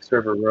 locked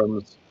server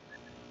rooms.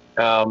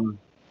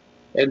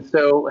 And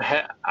so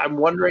I'm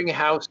wondering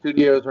how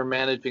studios are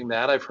managing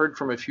that. I've heard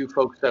from a few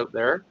folks out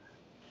there.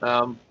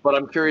 But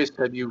I'm curious,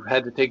 have you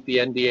had to take the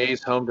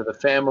NDAs home to the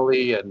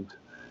family and,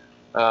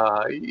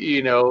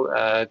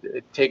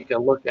 take a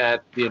look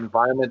at the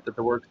environment that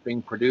the work's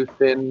being produced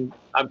in?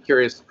 I'm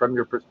curious from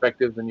your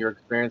perspective and your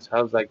experience,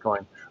 how's that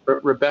going?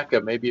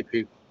 Rebecca, maybe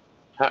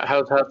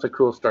how's the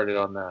cool started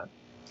on that?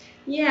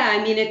 Yeah,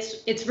 I mean,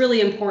 it's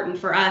really important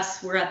for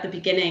us. We're at the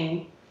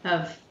beginning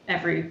of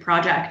every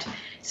project.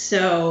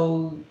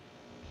 So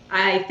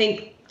I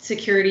think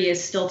security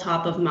is still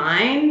top of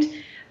mind.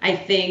 I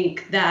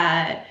think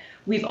that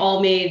we've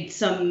all made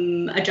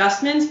some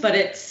adjustments, but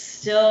it's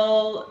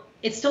still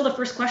the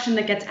first question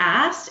that gets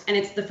asked, and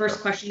it's the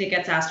first question that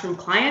gets asked from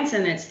clients,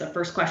 and it's the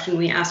first question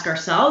we ask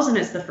ourselves, and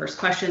it's the first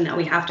question that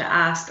we have to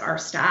ask our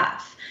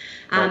staff.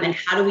 And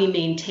how do we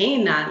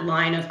maintain that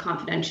line of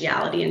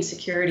confidentiality and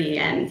security?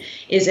 And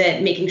is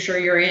it making sure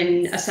you're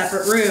in a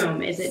separate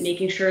room? Is it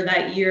making sure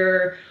that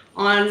you're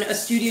on a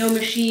studio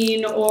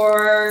machine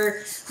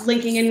or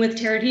linking in with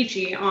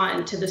Teradici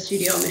onto the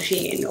studio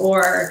machine,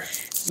 or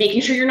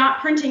making sure you're not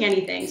printing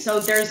anything? So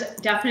there's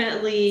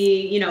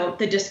definitely, you know,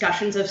 the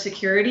discussions of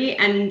security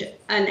and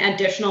an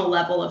additional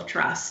level of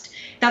trust.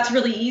 That's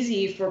really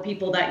easy for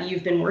people that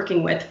you've been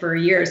working with for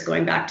years,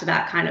 going back to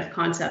that kind of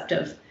concept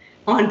of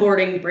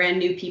onboarding brand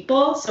new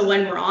people. So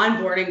when we're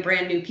onboarding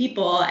brand new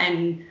people,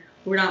 and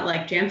we're not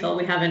like Dangerfield,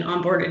 we haven't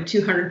onboarded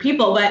 200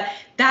 people, but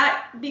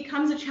that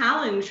becomes a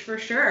challenge for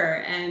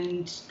sure.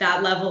 And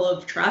that level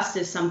of trust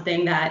is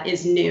something that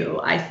is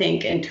new, I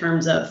think, in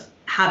terms of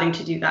having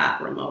to do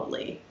that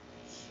remotely.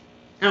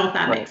 I don't know if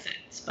that makes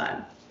sense,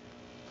 but.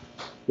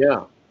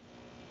 Yeah.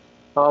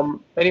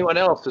 Anyone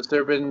else? Has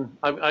there been,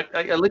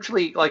 I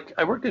literally, like,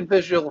 I worked in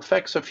visual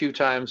effects a few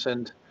times,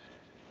 and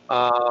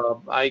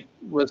I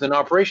was in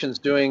operations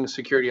doing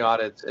security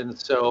audits. And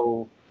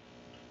so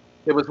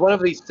it was one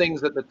of these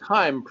things at the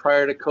time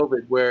prior to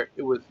COVID where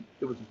it was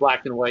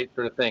black and white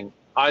sort of thing.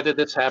 Either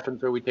this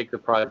happens or we take the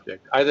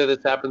project. Either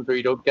this happens or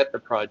you don't get the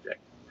project.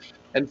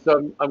 And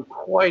so I'm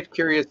quite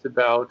curious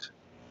about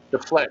the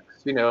flex.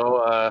 You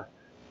know,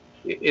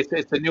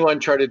 it's a new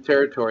uncharted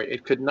territory.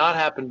 It could not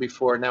happen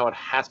before. Now it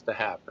has to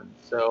happen.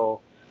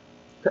 So,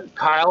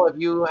 Kyle,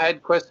 have you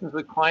had questions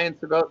with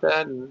clients about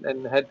that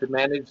and had to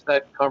manage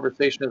that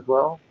conversation as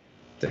well?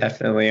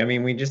 Definitely. I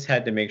mean, we just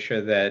had to make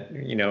sure that,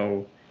 you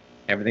know,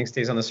 everything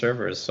stays on the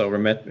servers. So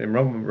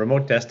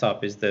remote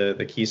desktop is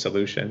the key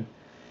solution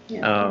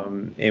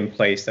in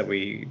place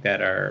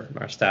that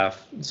our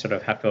staff sort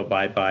of have to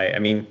abide by. I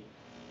mean,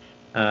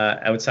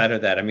 outside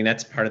of that, I mean,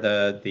 that's part of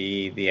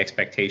the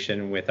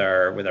expectation with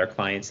our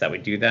clients that we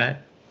do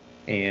that,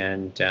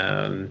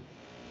 and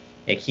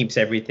it keeps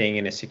everything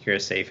in a secure,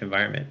 safe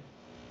environment.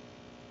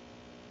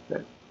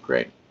 Okay,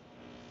 great.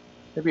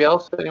 Maybe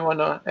else? Anyone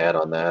add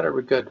on that, or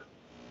we're good?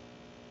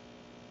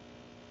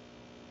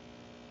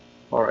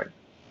 All right.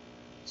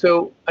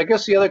 So I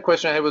guess the other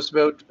question I had was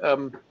about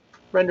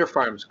render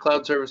farms,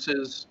 cloud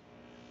services.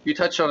 You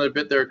touched on it a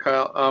bit there,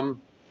 Kyle.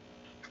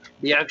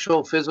 The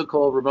actual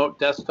physical remote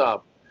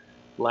desktop,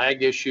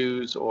 lag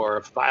issues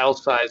or file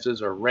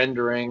sizes or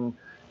rendering,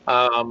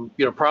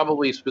 you know,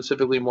 probably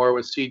specifically more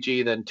with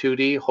CG than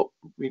 2D,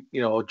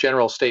 you know,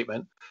 general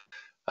statement.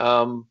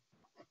 But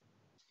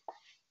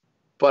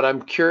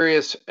I'm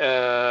curious,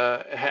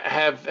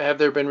 have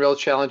there been real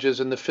challenges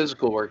in the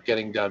physical work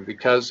getting done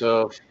because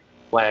of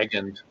lag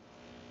and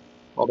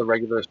all the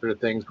regular sort of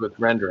things with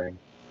rendering?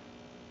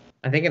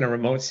 I think in a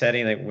remote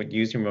setting, like with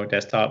using remote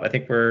desktop, I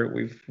think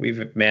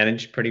we've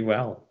managed pretty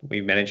well.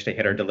 We've managed to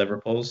hit our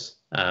deliverables.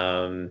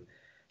 I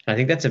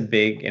think that's a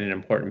big and an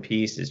important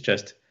piece. Is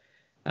just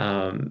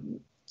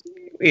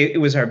it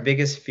was our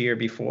biggest fear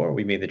before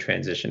we made the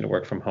transition to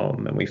work from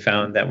home, and we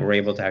found that we're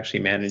able to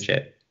actually manage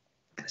it.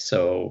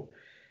 So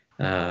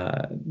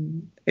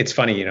it's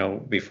funny, you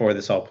know, before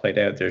this all played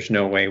out, there's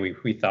no way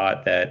we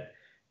thought that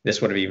this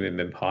would have even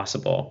been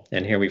possible,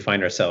 and here we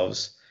find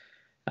ourselves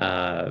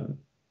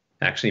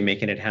actually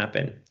making it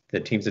happen.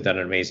 The teams have done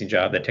an amazing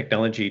job. The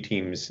technology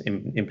teams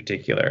in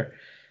particular,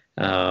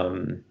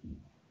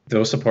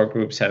 those support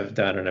groups have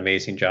done an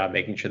amazing job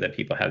making sure that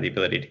people have the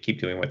ability to keep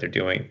doing what they're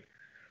doing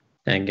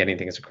and getting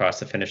things across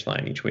the finish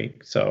line each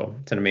week. So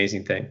it's an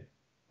amazing thing.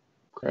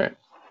 Great.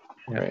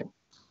 Great.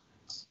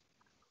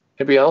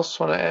 Anybody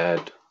else want to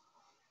add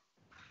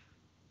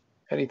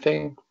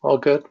anything? All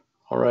good?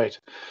 All right.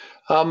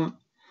 I'm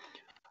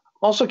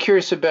also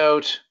curious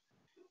about,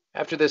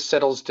 after this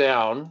settles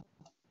down,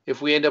 if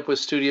we end up with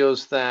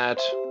studios that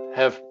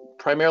have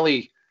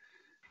primarily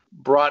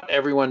brought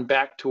everyone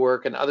back to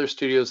work and other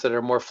studios that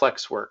are more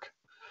flex work.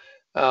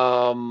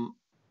 Do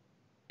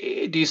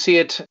you see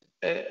it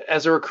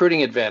as a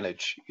recruiting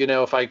advantage? You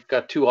know, if I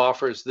got two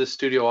offers, this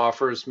studio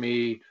offers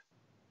me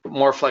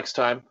more flex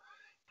time,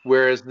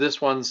 whereas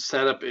this one's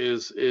setup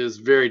is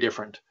very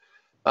different.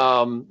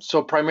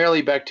 So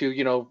primarily back to,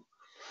 you know,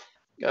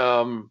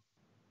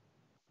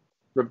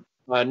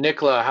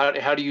 Nicola,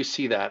 how do you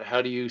see that?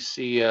 How do you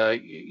see,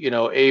 you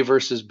know, A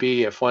versus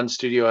B? If one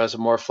studio has a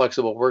more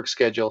flexible work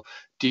schedule,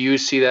 do you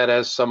see that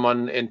as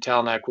someone in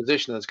talent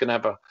acquisition that's going to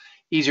have a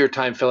easier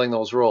time filling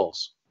those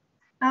roles?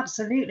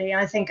 Absolutely.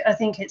 I think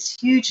it's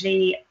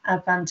hugely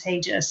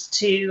advantageous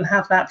to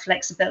have that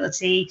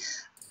flexibility.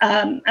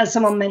 As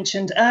someone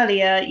mentioned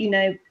earlier, you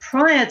know,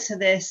 prior to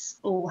this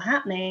all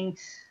happening,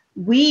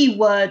 we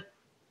were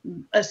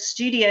a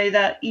studio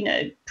that, you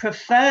know,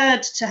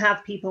 preferred to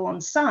have people on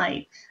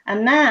site.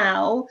 And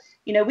now,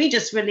 you know, we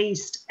just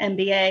released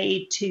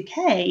NBA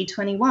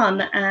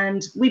 2K21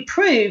 and we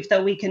proved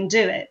that we can do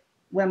it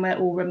when we're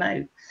all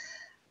remote.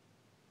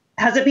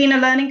 Has it been a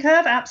learning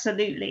curve?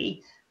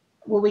 Absolutely.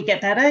 Will we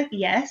get better?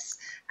 Yes.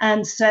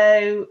 And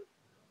so,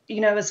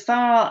 you know, as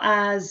far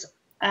as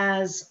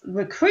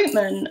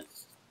recruitment,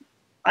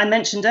 I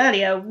mentioned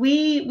earlier,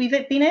 we've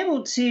been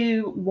able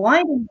to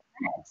widen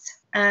the net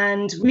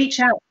and reach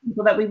out to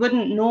people that we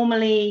wouldn't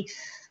normally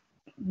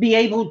be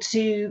able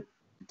to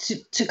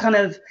kind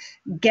of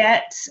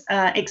get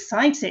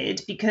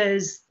excited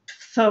because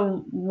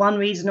for one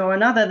reason or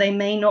another, they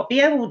may not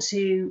be able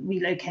to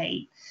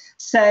relocate.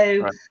 So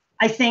right.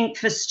 I think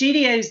for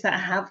studios that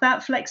have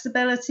that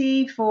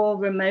flexibility for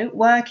remote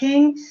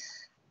working,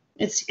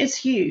 it's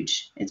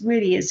huge. It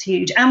really is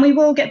huge. And we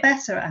will get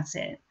better at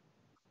it.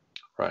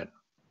 Right,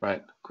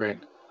 right, great.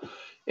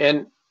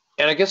 And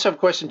I guess I have a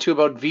question too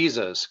about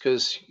visas,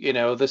 because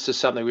this is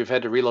something we've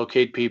had to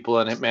relocate people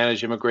and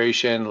manage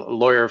immigration,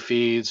 lawyer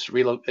fees,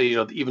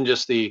 even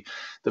just the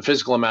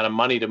physical amount of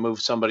money to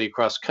move somebody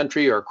across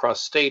country or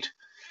across state.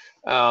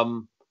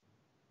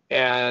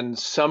 And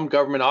some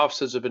government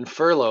offices have been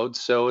furloughed,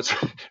 so it's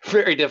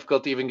very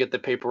difficult to even get the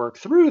paperwork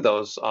through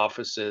those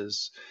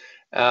offices.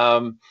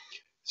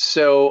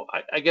 So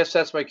I guess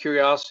that's my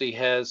curiosity.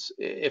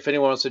 If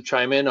anyone wants to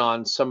chime in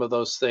on some of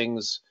those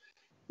things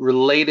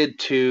related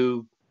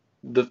to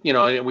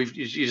you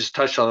just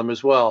touched on them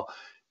as well.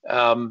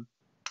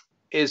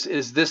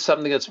 Is this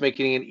something that's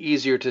making it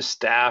easier to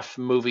staff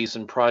movies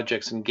and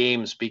projects and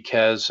games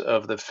because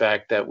of the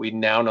fact that we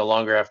now no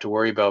longer have to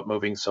worry about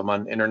moving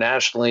someone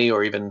internationally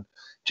or even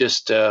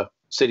just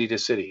city to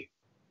city?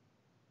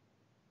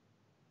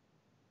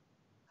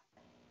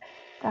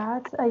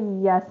 That's a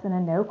yes and a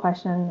no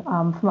question.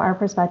 From our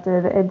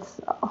perspective,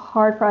 it's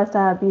hard for us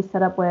to be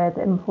set up with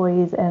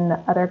employees in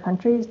other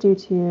countries due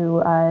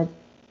to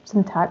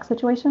some tax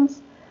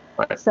situations.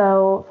 Right.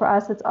 So for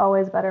us, it's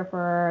always better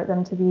for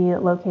them to be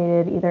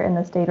located either in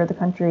the state or the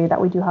country that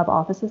we do have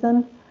offices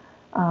in.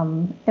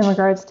 In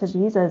regards to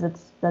visas,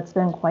 that's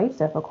been quite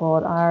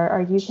difficult.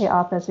 Our UK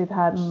office, we've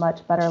had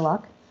much better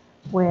luck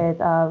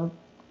with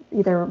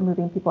either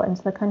moving people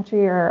into the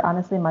country or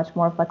honestly much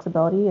more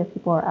flexibility if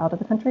people are out of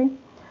the country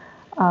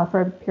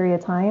for a period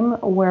of time,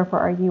 where for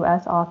our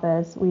US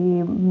office,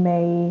 we've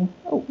been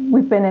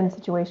in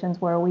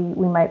situations where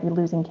we might be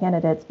losing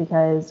candidates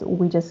because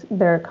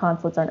their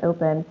consulates aren't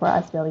open for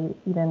us to be able to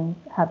even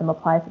have them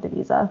apply for the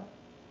visa.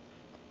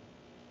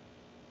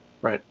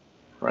 Right,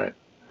 right.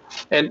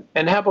 And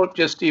how about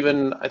just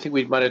even, I think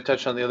we might have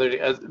touched on the other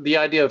day, the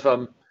idea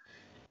of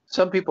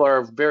some people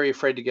are very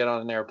afraid to get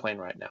on an airplane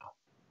right now.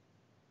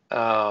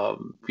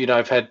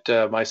 I've had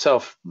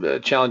myself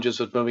challenges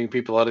with moving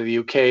people out of the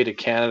UK to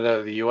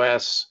Canada, the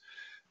US,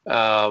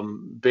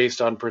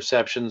 based on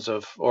perceptions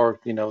or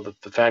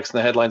the facts and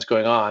the headlines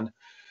going on.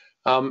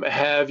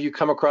 Have you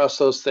come across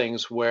those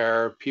things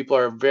where people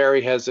are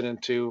very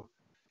hesitant to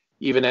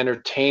even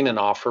entertain an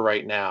offer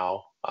right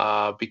now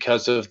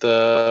because of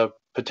the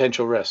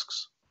potential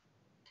risks?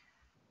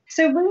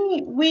 So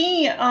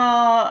we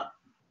are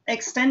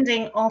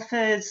extending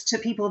offers to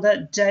people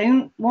that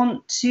don't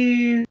want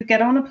to get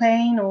on a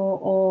plane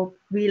or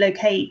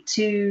relocate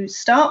to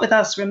start with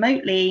us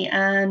remotely,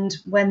 and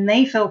when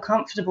they feel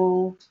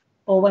comfortable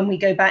or when we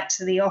go back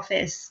to the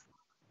office,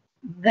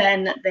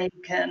 then they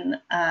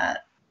can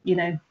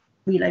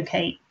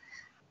relocate.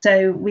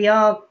 So we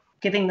are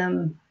giving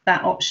them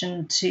that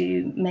option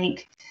to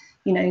make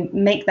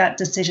that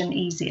decision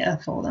easier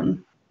for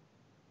them.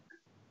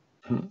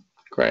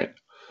 Great.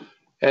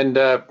 And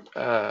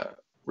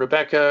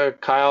Rebecca,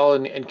 Kyle,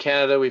 in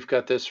Canada, we've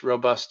got this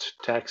robust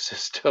tax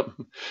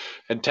system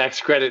and tax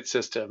credit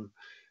system.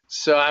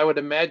 So I would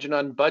imagine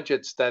on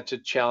budgets, that's a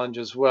challenge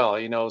as well.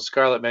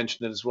 Scarlett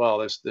mentioned it as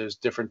well. There's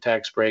different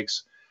tax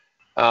breaks.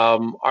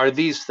 Are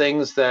these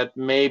things that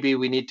maybe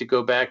we need to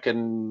go back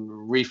and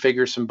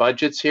refigure some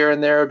budgets here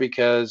and there,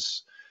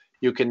 because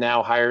you can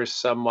now hire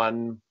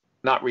someone,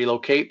 not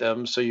relocate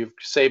them, so you're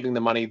saving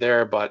the money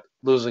there, but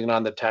losing it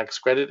on the tax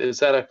credit? Is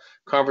that a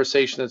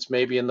conversation that's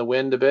maybe in the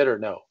wind a bit, or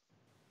no?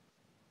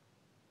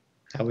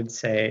 I would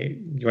say,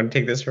 you want to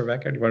take this,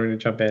 Rebecca, or do you want me to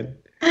jump in?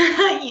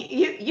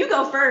 You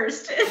go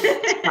first.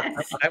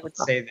 I would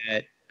say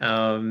that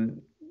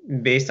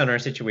based on our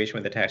situation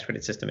with the tax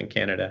credit system in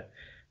Canada,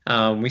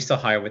 we still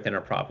hire within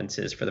our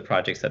provinces for the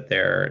projects that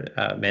they're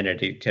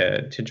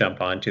mandated to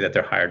jump onto, that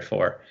they're hired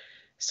for.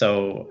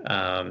 So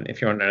if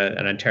you're on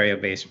an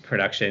Ontario-based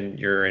production,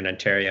 you're in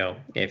Ontario.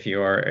 If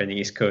you're in the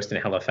East Coast in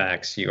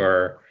Halifax,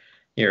 you're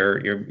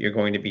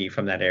going to be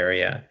from that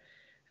area.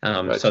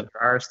 Right. So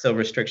there are still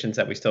restrictions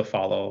that we still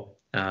follow.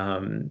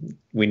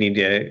 We need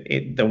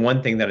to. The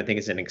one thing that I think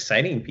is an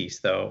exciting piece,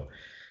 though,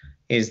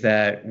 is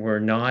that we're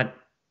not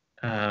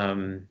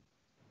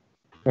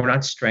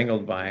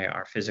strangled by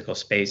our physical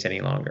space any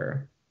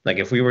longer. Like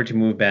if we were to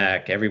move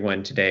back,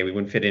 everyone today, we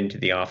wouldn't fit into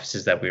the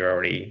offices that we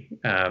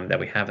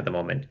have at the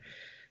moment.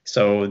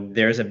 So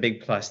there's a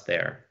big plus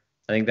there.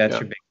 I think that's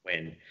your big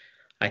win.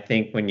 I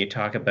think when you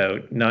talk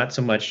about not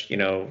so much,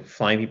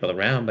 flying people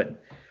around, but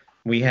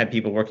we had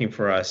people working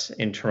for us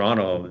in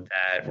Toronto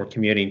that were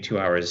commuting 2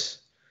 hours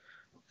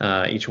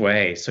each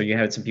way. So you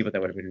had some people that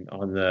would have been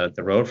on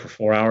the road for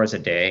 4 hours a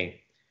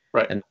day.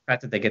 Right. And the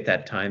fact that they get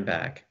that time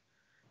back,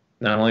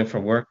 not only for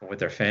work, but with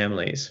their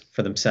families,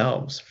 for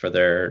themselves, for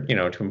their,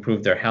 to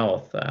improve their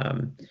health.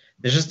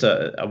 There's just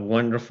a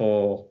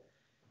wonderful,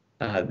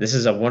 this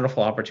is a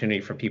wonderful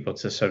opportunity for people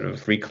to sort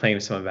of reclaim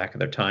some back of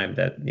their time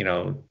that,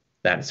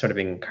 that's sort of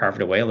being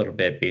carved away a little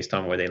bit based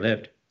on where they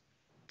lived.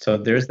 So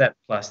there's that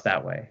plus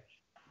that way.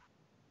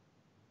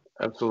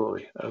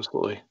 Absolutely.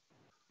 Absolutely.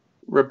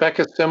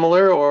 Rebecca,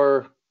 similar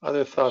or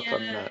other thoughts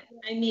on that?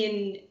 I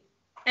mean,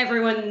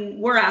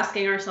 we're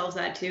asking ourselves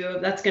that too.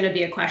 That's going to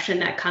be a question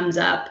that comes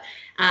up.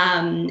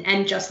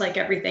 And just like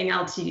everything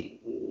else,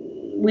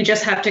 we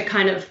just have to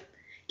kind of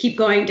keep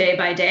going day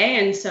by day.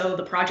 And so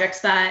the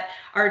projects that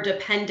are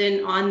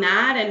dependent on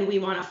that, and we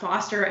want to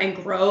foster and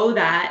grow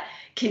that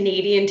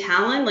Canadian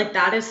talent, like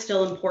that is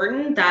still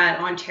important, that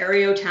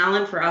Ontario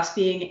talent for us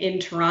being in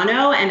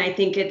Toronto. And I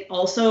think it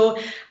also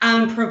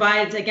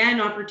provides,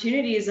 again,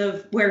 opportunities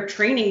of where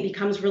training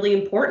becomes really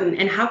important.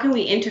 And how can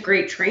we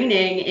integrate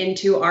training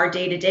into our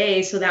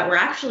day-to-day so that we're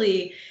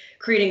actually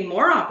creating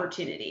more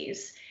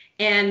opportunities?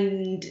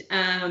 And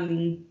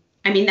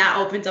I mean, that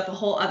opens up a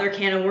whole other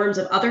can of worms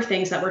of other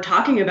things that we're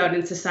talking about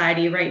in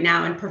society right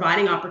now, and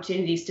providing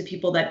opportunities to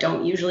people that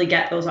don't usually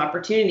get those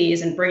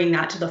opportunities and bringing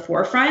that to the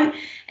forefront.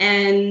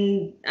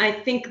 And I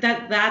think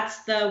that that's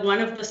one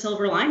of the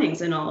silver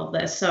linings in all of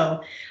this.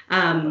 So,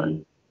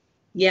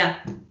 yeah.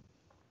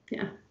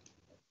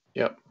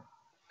 Yep,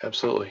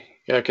 absolutely.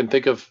 Yeah, I can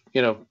think of,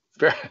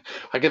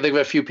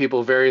 a few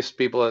people, various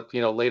people at,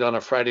 late on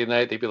a Friday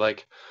night, they'd be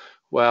like,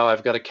 wow,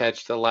 I've got to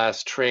catch the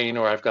last train,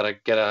 or I've got to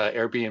get an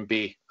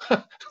Airbnb.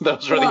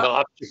 Those are the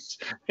options.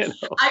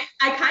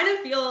 I kind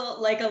of feel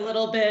like a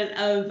little bit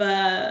of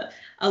a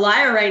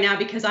liar right now,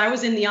 because I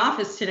was in the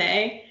office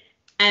today,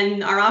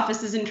 and our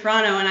office is in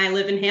Toronto and I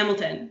live in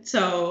Hamilton.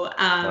 So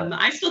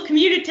I still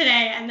commuted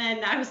today, and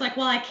then I was like,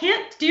 well, I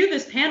can't do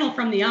this panel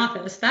from the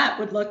office. That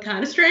would look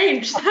kind of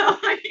strange. So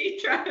I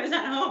made sure I was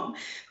at home.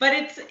 But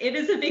it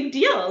is a big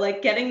deal.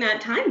 Like, getting that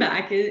time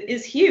back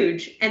is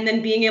huge. And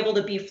then being able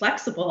to be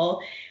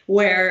flexible,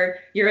 where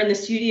you're in the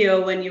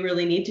studio when you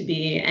really need to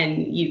be,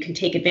 and you can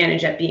take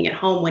advantage of being at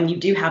home when you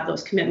do have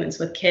those commitments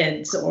with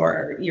kids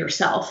or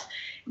yourself.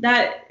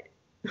 That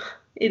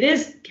it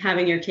is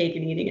having your cake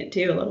and eating it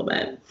too, a little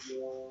bit.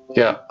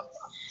 Yeah.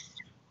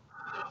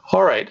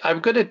 All right. I'm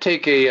going to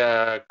take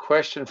a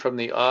question from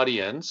the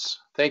audience.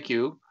 Thank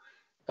you.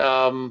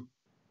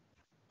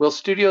 Will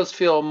studios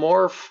feel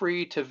more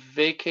free to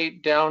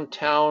vacate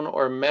downtown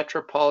or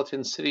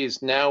metropolitan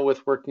cities now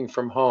with working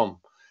from home?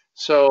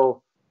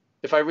 So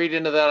if I read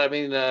into that, I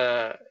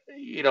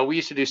mean, we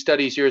used to do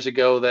studies years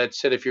ago that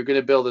said if you're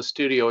going to build a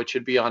studio, it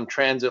should be on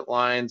transit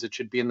lines, it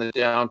should be in the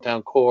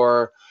downtown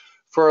core,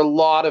 for a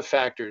lot of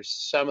factors.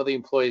 Some of the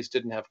employees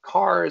didn't have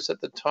cars at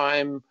the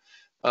time.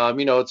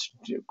 It's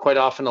quite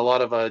often a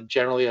lot of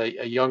generally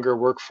a younger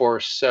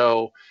workforce.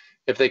 So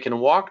if they can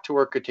walk to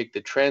work or take the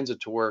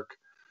transit to work,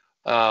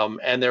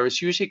 and there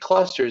was usually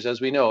clusters,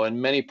 as we know, in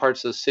many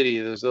parts of the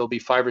city, there'll be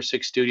 5 or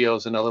 6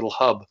 studios in a little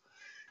hub.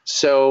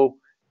 So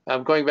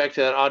going back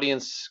to that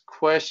audience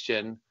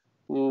question,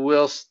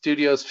 will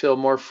studios feel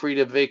more free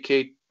to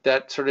vacate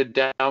that sort of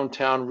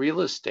downtown real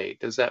estate?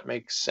 Does that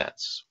make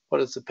sense? What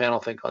does the panel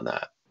think on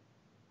that?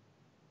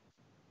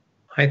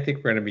 I think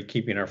we're going to be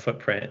keeping our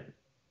footprint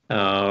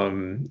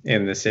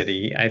in the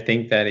city. I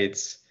think that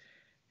it's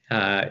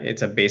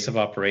a base of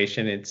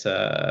operation. It's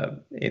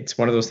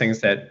one of those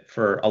things that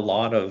for a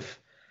lot of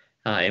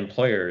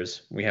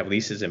employers, we have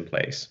leases in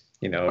place.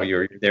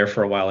 You're there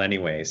for a while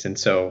anyways. And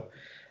so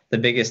the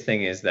biggest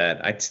thing is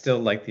that I'd still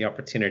like the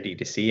opportunity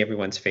to see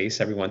everyone's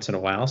face every once in a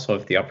while. So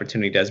if the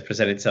opportunity does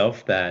present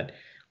itself, that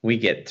we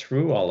get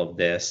through all of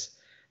this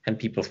and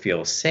people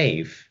feel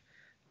safe,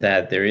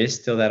 that there is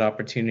still that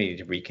opportunity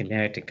to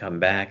reconnect and come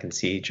back and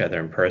see each other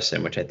in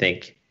person, which I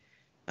think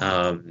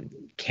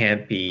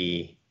can't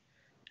be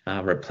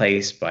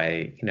replaced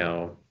by,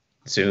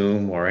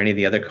 Zoom or any of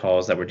the other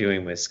calls that we're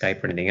doing with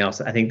Skype or anything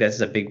else. I think that's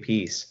a big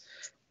piece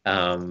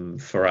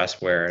for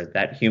us, where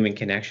that human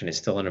connection is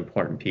still an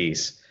important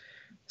piece.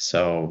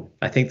 So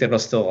I think that'll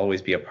still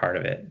always be a part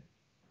of it.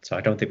 So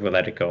I don't think we'll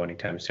let it go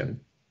anytime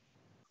soon.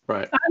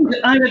 Right.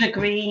 I would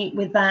agree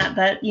with that,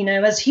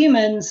 as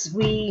humans,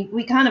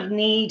 we kind of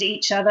need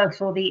each other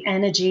for the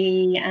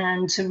energy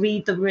and to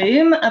read the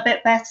room a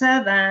bit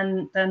better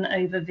than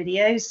over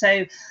video.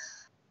 So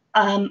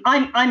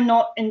I'm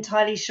not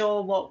entirely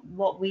sure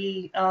what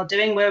we are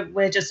doing.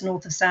 We're just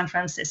north of San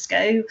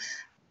Francisco,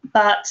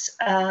 but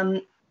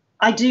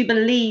I do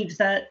believe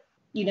that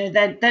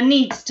there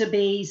needs to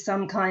be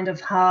some kind of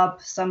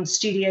hub, some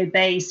studio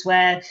base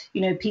where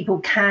people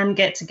can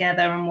get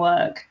together and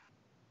work.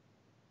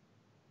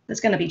 There's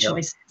going to be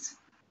choices.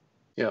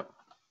 Yeah,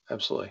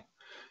 absolutely.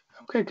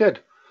 Okay, good.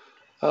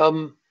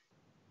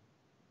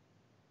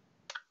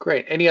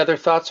 Great. Any other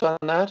thoughts on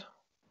that?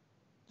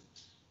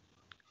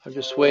 I'm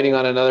just waiting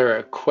on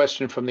another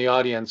question from the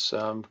audience.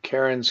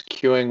 Karen's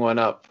queuing one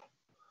up.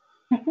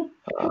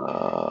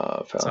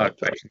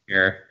 Question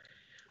here.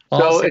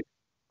 So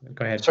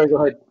go ahead. Sorry,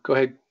 go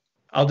ahead.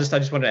 I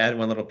just want to add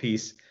one little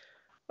piece.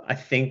 I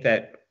think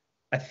that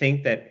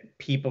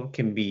people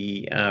can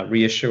be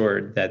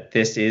reassured that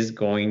this is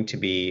going to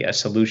be a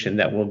solution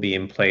that will be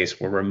in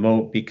place, where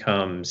remote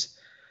becomes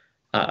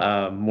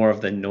more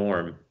of the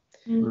norm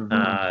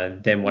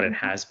than what it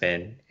has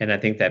been. And I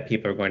think that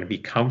people are going to be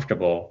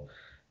comfortable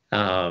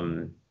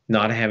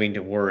not having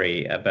to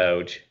worry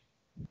about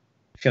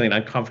feeling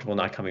uncomfortable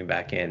not coming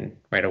back in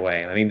right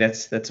away. I mean,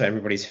 that's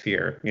everybody's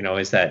fear,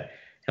 is that,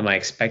 am I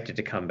expected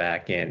to come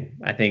back in?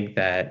 I think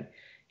that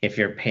if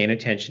you're paying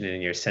attention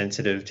and you're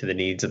sensitive to the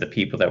needs of the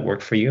people that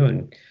work for you,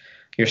 and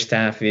your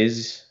staff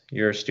is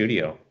your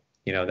studio,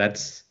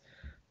 that's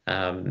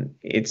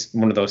it's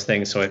one of those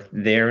things. So if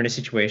they're in a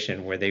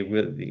situation where they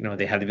really,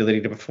 they have the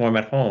ability to perform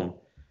at home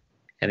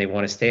and they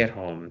want to stay at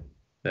home,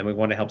 then we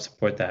want to help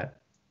support that.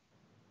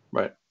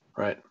 Right.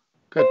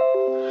 Good.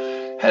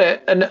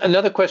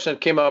 Another question that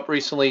came up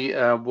recently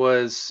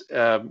was,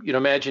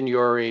 imagine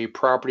you're a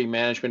property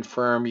management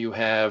firm. You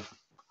have,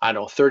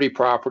 30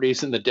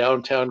 properties in the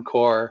downtown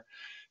core.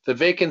 The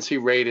vacancy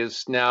rate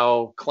is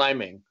now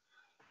climbing.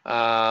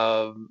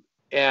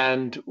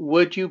 And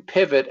would you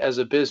pivot as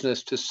a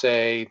business to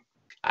say,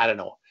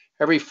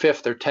 every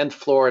 5th or 10th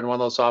floor in one of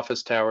those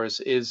office towers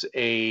is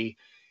a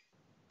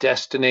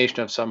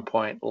destination of some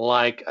point,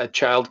 like a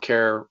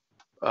childcare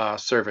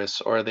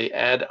service, or they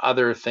add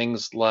other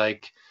things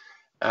like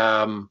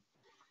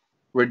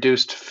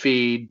reduced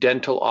fee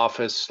dental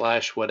office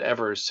 /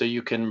 whatever, so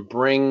you can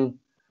bring,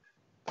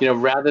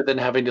 rather than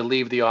having to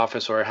leave the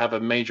office or have a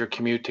major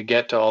commute to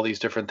get to all these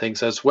different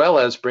things, as well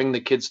as bring the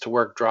kids to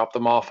work, drop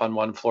them off on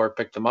one floor,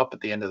 pick them up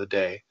at the end of the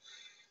day.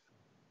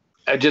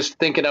 Just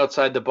thinking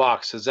outside the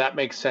box, does that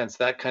make sense?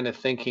 That kind of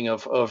thinking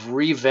of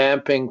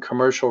revamping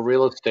commercial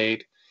real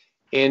estate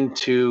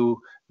into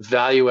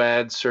value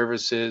add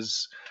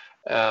services,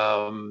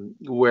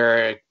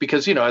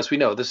 because as we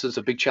know, this is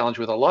a big challenge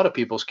with a lot of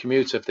people's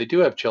commutes if they do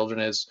have children,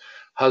 is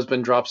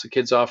husband drops the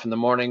kids off in the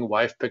morning,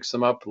 wife picks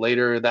them up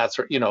later, that's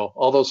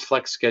all those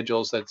flex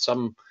schedules that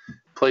some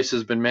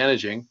places have been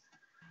managing.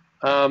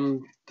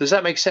 Does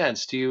that make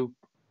sense? Do you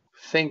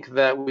think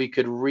that we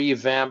could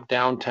revamp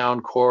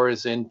downtown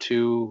cores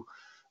into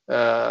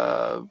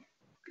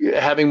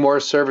having more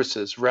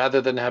services,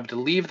 rather than have to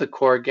leave the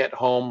core, get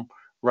home,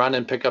 run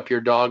and pick up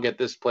your dog at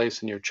this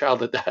place and your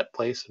child at that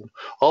place, and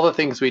all the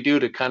things we do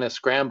to kind of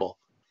scramble?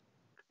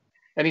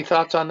 Any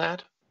thoughts on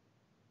that?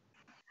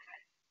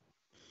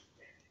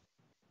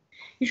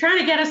 You're trying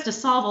to get us to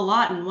solve a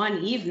lot in one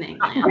evening,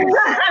 Lance.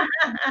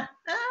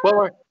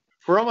 Well,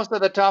 we're almost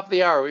at the top of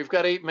the hour. We've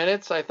got 8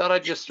 minutes. I thought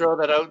I'd just throw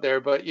that out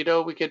there, but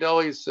we could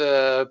always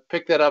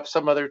pick that up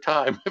some other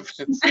time if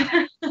it's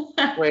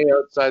way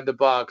outside the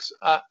box.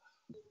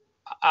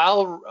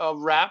 I'll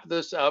wrap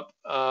this up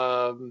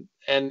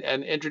and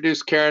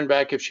introduce Karen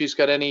back if she's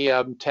got any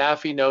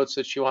TAAFI notes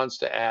that she wants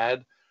to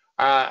add.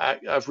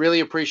 I've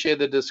really appreciated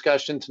the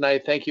discussion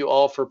tonight. Thank you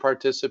all for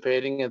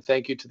participating, and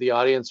thank you to the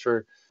audience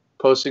for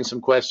posting some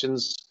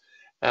questions.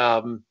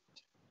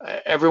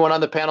 Everyone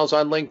on the panel's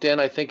on LinkedIn.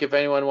 I think if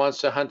anyone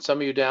wants to hunt some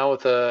of you down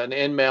with an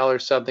email or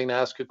something to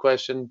ask a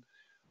question,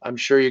 I'm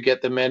sure you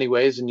get them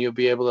anyways, and you'll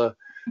be able to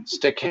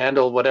stick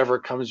handle whatever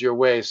comes your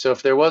way. So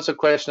if there was a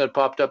question that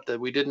popped up that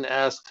we didn't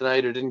ask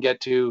tonight or didn't get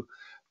to,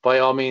 by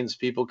all means,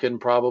 people can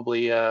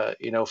probably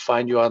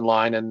find you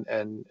online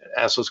and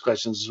ask those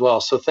questions as well.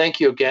 So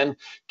thank you again.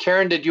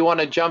 Karen, did you want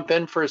to jump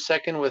in for a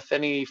second with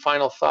any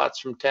final thoughts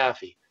from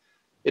TAAFI?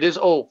 It is,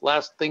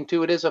 last thing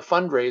too, it is a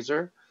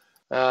fundraiser.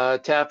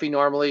 TAAFI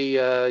normally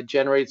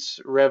generates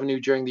revenue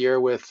during the year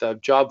with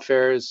job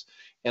fairs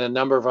and a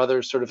number of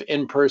other sort of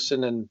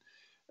in-person and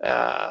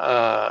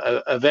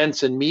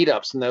events and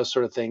meetups and those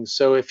sort of things.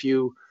 So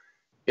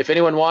if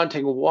anyone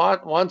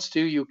wants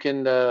to, you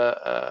can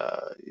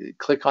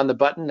click on the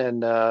button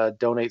and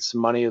donate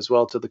some money as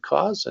well to the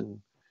cause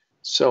and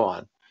so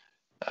on.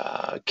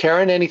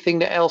 Karen,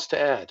 anything else to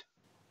add?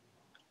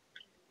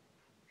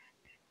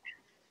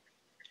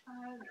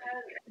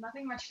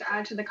 Nothing much to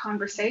add to the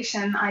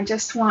conversation. I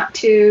just want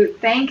to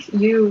thank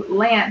you,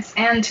 Lance,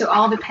 and to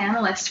all the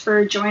panelists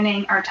for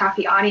joining our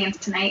TAAFI audience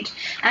tonight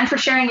and for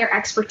sharing your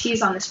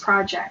expertise on this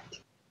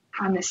project,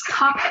 on this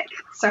topic.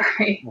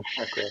 Sorry.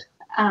 Okay.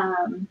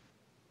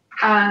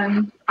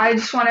 I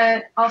just want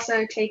to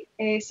also take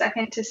a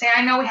second to say,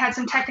 I know we had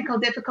some technical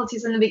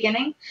difficulties in the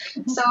beginning,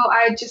 so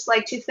I'd just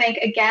like to thank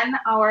again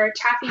our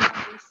TAAFI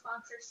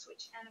sponsor,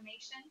 Switch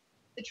Animation.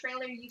 The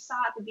trailer you saw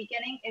at the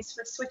beginning is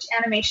for Switch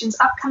Animation's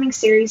upcoming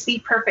series, The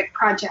Perfect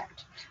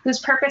Project, whose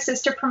purpose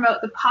is to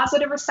promote the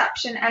positive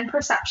reception and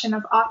perception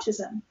of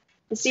autism.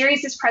 The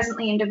series is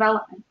presently in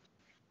development.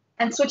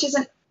 And Switch is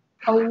an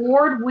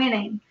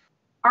award-winning,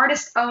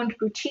 artist-owned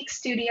boutique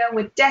studio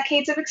with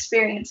decades of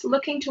experience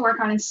looking to work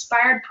on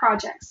inspired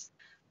projects,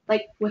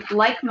 with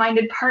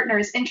like-minded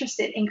partners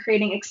interested in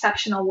creating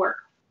exceptional work.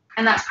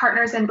 And that's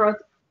partners in both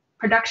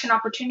production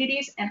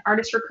opportunities and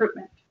artist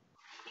recruitment.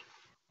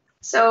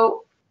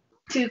 So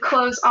to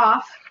close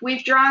off,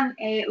 we've drawn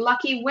a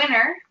lucky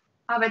winner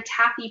of a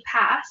TAAFI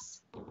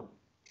pass.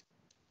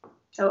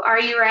 So are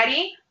you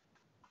ready?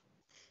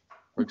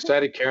 We're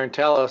excited, Karen.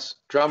 Tell us.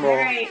 Drum roll. All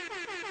right.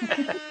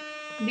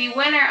 The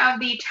winner of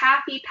the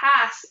TAAFI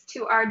pass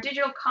to our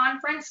digital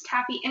conference,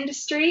 TAAFI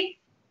Industry,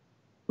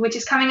 which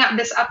is coming up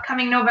this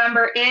upcoming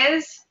November,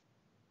 is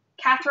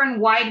Catherine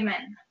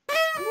Weidman.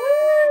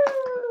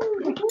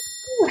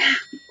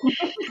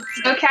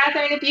 So,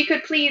 Catherine, if you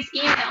could please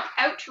email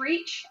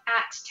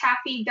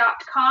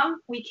outreach@TAAFI.com,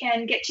 we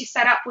can get you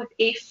set up with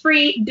a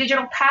free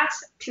digital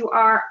pass to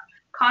our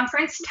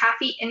conference,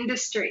 TAAFI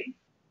Industry.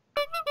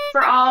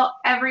 For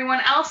everyone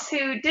else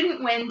who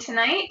didn't win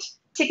tonight,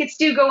 tickets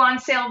do go on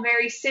sale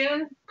very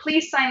soon.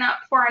 Please sign up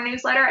for our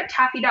newsletter at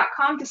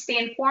TAAFI.com to stay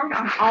informed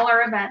on all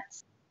our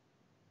events.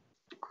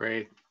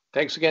 Great.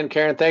 Thanks again,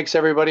 Karen. Thanks,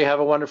 everybody. Have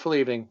a wonderful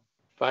evening.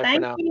 Bye for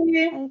now. Thank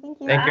you.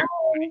 Thank you. Bye.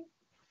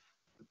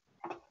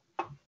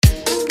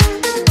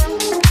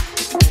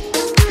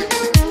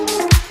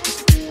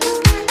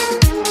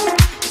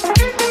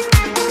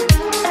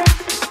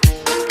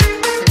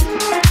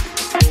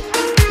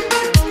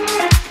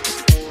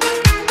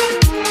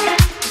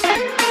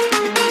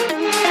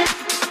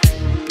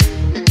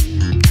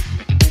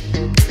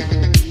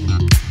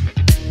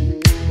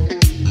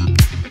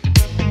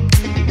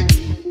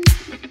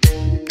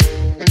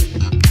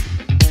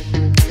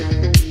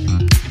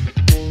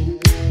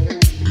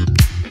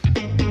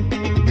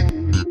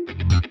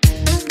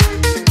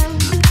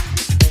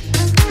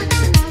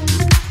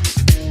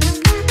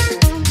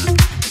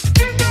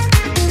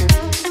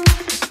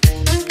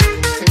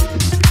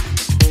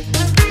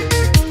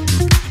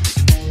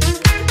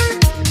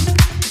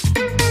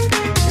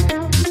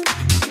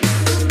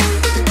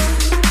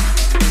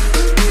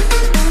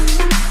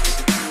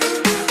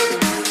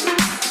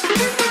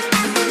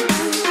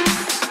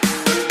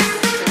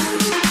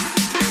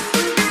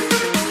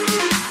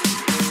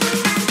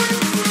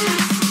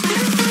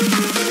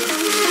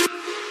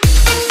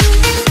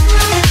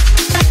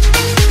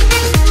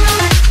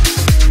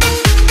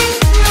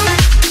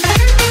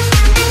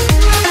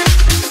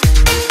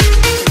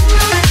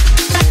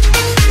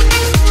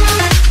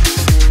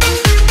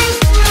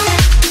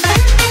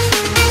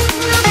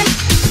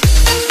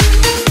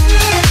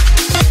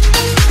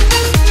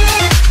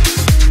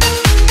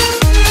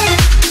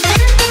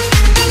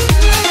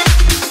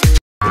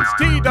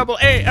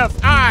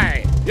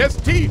 TAAFI. Yes,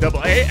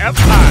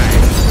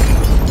 TAAFI.